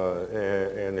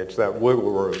 And it's that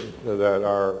wiggle room that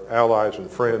our allies and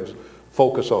friends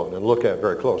focus on and look at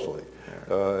very closely.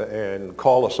 And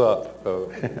call us up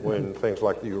when things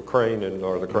like the Ukraine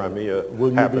or the Crimea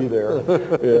Will happen. you be there?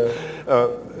 Yeah.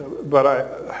 But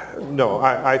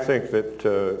I think that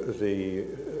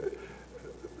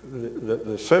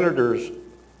the senators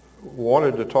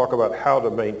wanted to talk about how to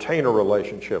maintain a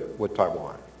relationship with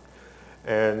Taiwan.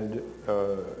 And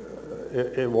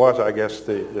it was, I guess,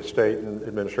 the state and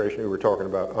administration who were talking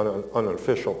about an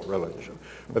unofficial relationship.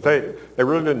 But they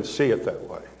really didn't see it that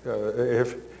way.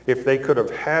 If they could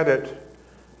have had it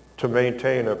to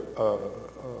maintain an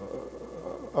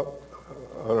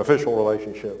official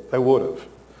relationship, they would have.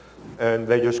 And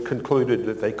they just concluded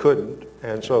that they couldn't,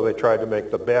 and so they tried to make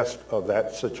the best of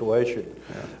that situation.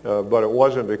 Yeah. But it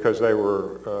wasn't because they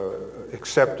were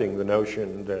accepting the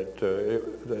notion that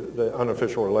the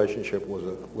unofficial relationship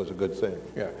was a good thing.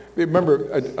 Yeah.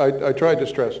 Remember, I tried to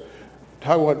stress,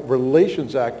 Taiwan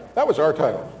Relations Act, that was our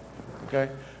title, okay?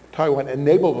 Taiwan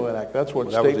Enablement Act, that's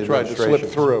what state tried to slip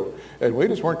through, and we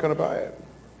just weren't going to buy it. Do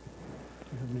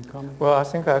you have any comments? Well, I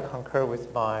think I concur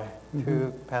with my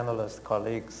two panelist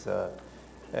colleagues,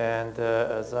 and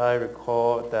as I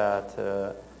recall that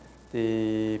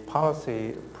the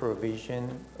policy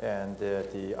provision and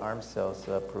the arms sales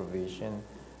provision,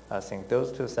 I think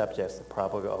those two subjects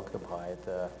probably occupied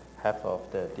half of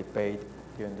the debate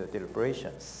during the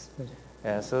deliberations.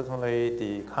 And certainly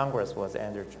the Congress was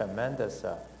under tremendous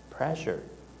pressure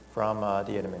from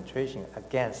the administration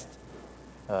against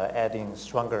adding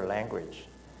stronger language.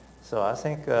 So I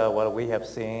think what we have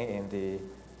seen in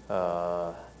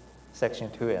the Section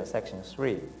 2 and Section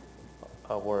 3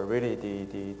 were really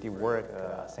the work,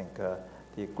 I think,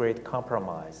 the great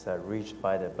compromise reached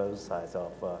by both sides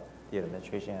of the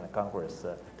administration and Congress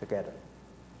together.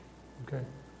 Okay.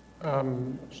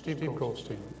 Steve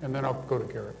Goldstein, and then I'll go to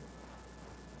Garrett.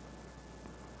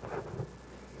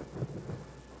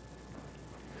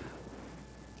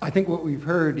 I think what we've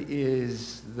heard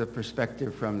is the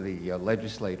perspective from the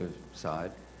legislative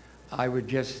side. I would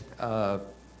just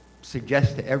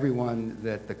suggest to everyone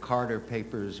that the Carter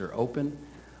papers are open,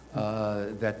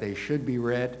 that they should be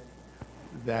read,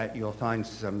 that you'll find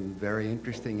some very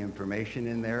interesting information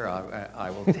in there. I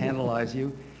will tantalize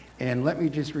you. And let me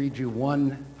just read you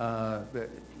one,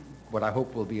 what I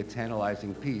hope will be a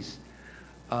tantalizing piece.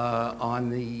 On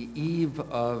the eve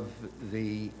of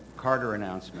the Carter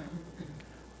announcement,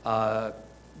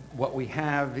 what we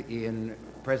have in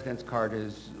President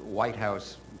Carter's White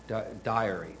House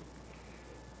diary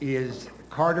is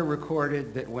Carter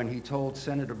recorded that when he told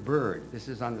Senator Byrd, this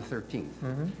is on the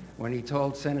 13th, when he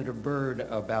told Senator Byrd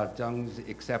about Deng's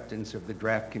acceptance of the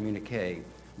draft communique,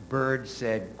 Byrd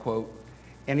said, quote,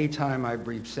 anytime I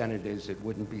brief senators, it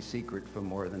wouldn't be secret for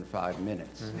more than 5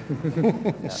 minutes.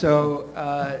 Mm-hmm. So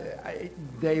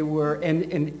they were,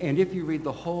 and if you read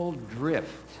the whole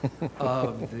drift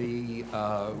of the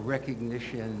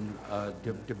recognition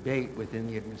debate within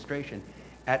the administration,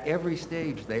 at every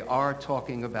stage they are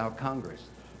talking about Congress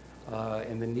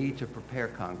and the need to prepare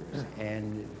Congress,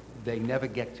 and they never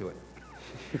get to it.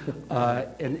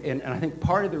 And I think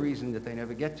part of the reason that they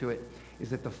never get to it is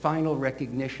that the final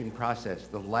recognition process,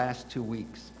 the last 2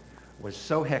 weeks, was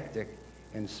so hectic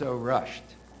and so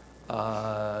rushed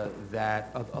that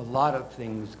a lot of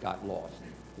things got lost.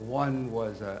 One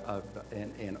was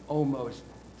an almost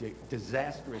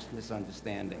disastrous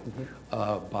misunderstanding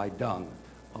by Deng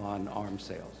on arms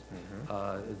sales.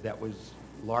 That was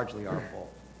largely our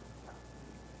fault.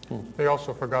 They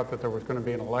also forgot that there was going to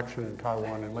be an election in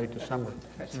Taiwan in late December.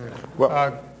 That's right.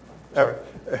 Well,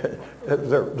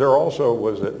 there also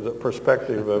was the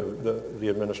perspective of the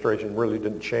administration really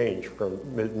didn't change from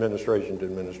administration to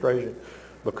administration,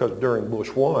 because during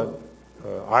Bush 1,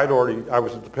 I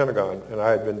was at the Pentagon and I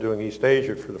had been doing East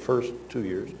Asia for the first 2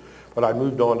 years, but I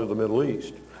moved on to the Middle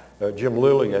East. Jim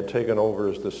Lilly had taken over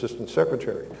as the Assistant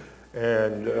Secretary,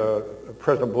 and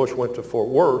President Bush went to Fort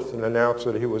Worth and announced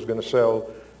that he was going to sell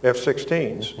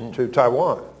F-16s to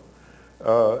Taiwan.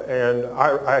 And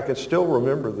I can still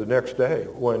remember the next day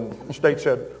when the state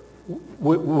said,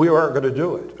 we aren't going to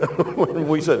do it. When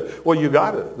we said, well, you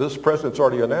got it. This president's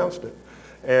already announced it.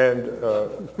 And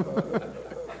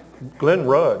Glenn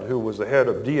Rudd, who was the head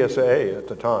of DSA at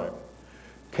the time,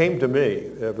 came to me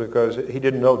because he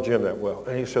didn't know Jim that well.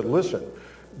 And he said, listen,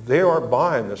 they aren't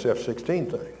buying this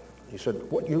F-16 thing. He said,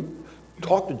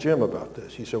 talk to Jim about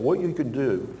this. He said, what you can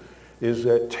do is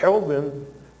that tell them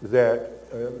that,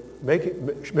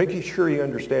 making sure he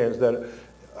understands that,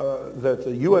 that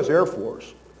the U.S. Air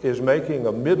Force is making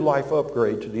a midlife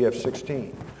upgrade to the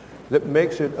F-16 that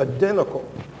makes it identical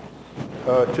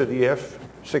to the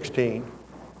F-16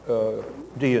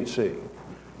 D and C.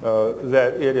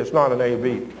 That it is not an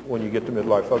A-B when you get the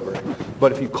midlife upgrade.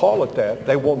 But if you call it that,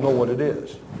 they won't know what it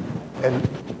is. And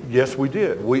yes, we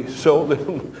did. We sold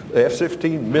them the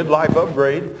F-16 midlife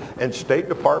upgrade, and State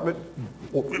Department,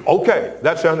 okay,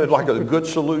 that sounded like a good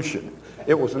solution.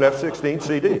 It was an F-16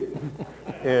 CD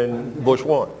in Bush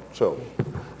 1. So,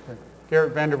 okay.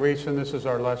 Garrett Van der Wiesen, this is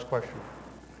our last question.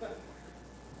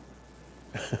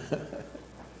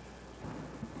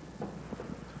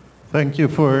 Thank you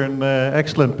for an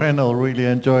excellent panel. Really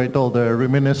enjoyed all the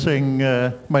reminiscing.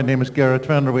 My name is Garrett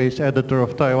Van der Wiesen, editor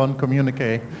of Taiwan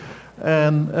Communique.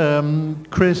 And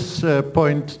Chris'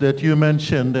 point that you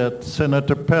mentioned that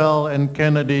Senator Pell and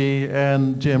Kennedy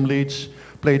and Jim Leach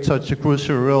played such a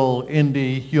crucial role in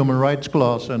the Human Rights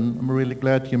Clause, and I'm really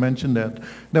glad you mentioned that.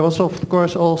 There was, of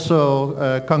course,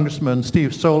 also Congressman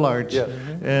Steve Solarz, yes.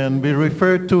 And we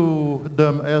refer to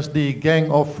them as the Gang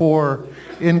of Four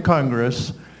in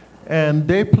Congress. And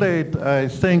they played, I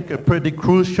think, a pretty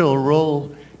crucial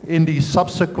role in the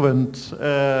subsequent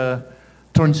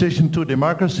transition to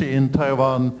democracy in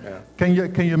Taiwan. Yeah.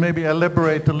 Can you maybe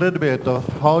elaborate a little bit of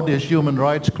how this Human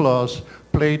Rights Clause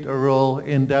played a role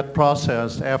in that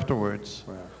process afterwards?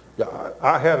 Yeah,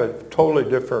 I had a totally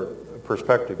different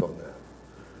perspective on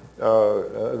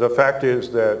that. The fact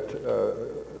is that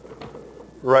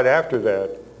right after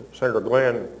that, Senator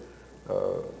Glenn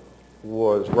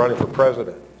was running for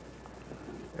president.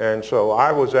 And so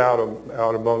I was out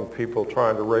among people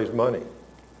trying to raise money.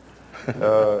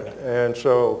 And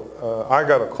so I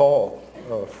got a call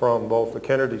from both the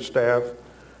Kennedy staff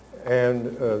and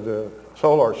the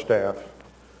Solarz staff.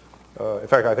 In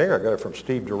fact, I think I got it from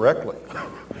Steve directly,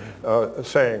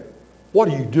 saying, what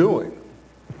are you doing?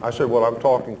 I said, well, I'm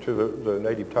talking to the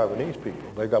native Taiwanese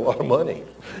people. They got a lot of money.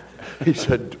 He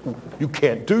said, you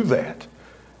can't do that.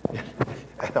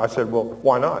 And I said, well,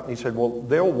 why not? And he said, well,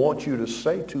 they'll want you to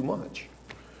say too much.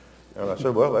 And I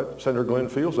said, well, Senator Glenn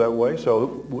feels that way,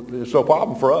 so it's no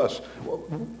problem for us.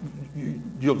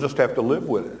 You'll just have to live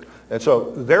with it. And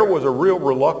so there was a real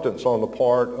reluctance on the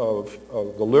part of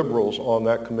the liberals on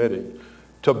that committee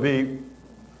to be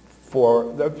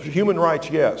for human rights,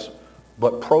 yes,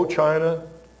 but pro-China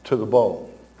to the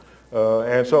bone.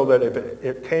 And so that if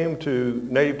it came to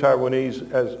native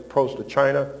Taiwanese as opposed to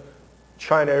China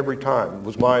every time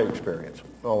was my experience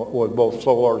with both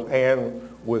Solarz and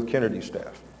with Kennedy's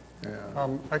staff.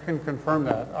 Yeah. I can confirm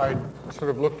that. I sort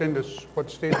of looked into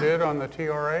what Steve did on the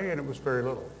TRA, and it was very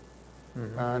little.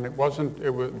 Mm-hmm. And it wasn't,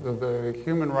 it was, the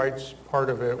human rights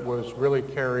part of it was really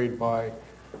carried by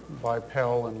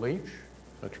Pell and Leach.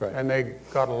 That's right. And they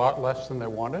got a lot less than they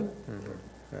wanted.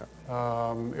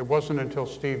 It wasn't until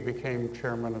Steve became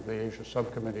chairman of the Asia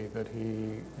subcommittee that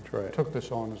he took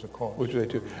this on as a cause. Which they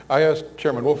do. I asked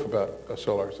Chairman Wolf about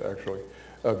SLRs, actually,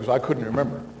 because I couldn't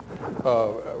remember.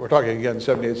 We're talking again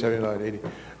 78, 79, 80.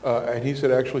 And he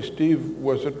said, actually, Steve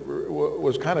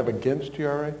was kind of against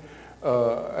TRA,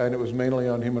 and it was mainly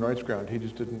on human rights ground. He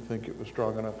just didn't think it was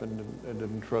strong enough and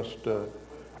didn't trust.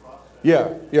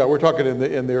 Yeah, we're talking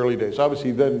in the early days.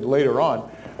 Obviously, then later on,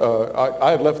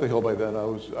 I had left the Hill by then. I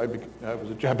was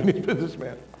a Japanese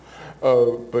businessman,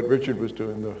 but Richard was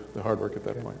doing the hard work at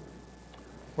that point.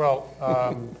 Well,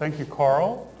 thank you,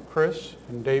 Carl, Chris,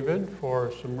 and David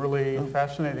for some really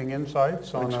fascinating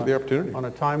insights on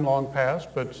a time long past,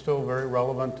 but still very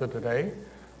relevant to today.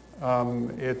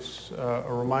 It's a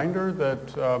reminder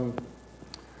that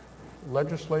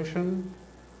legislation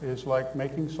is like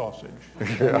making sausage.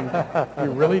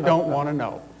 You really don't want to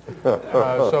know.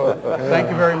 So thank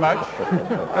you very much.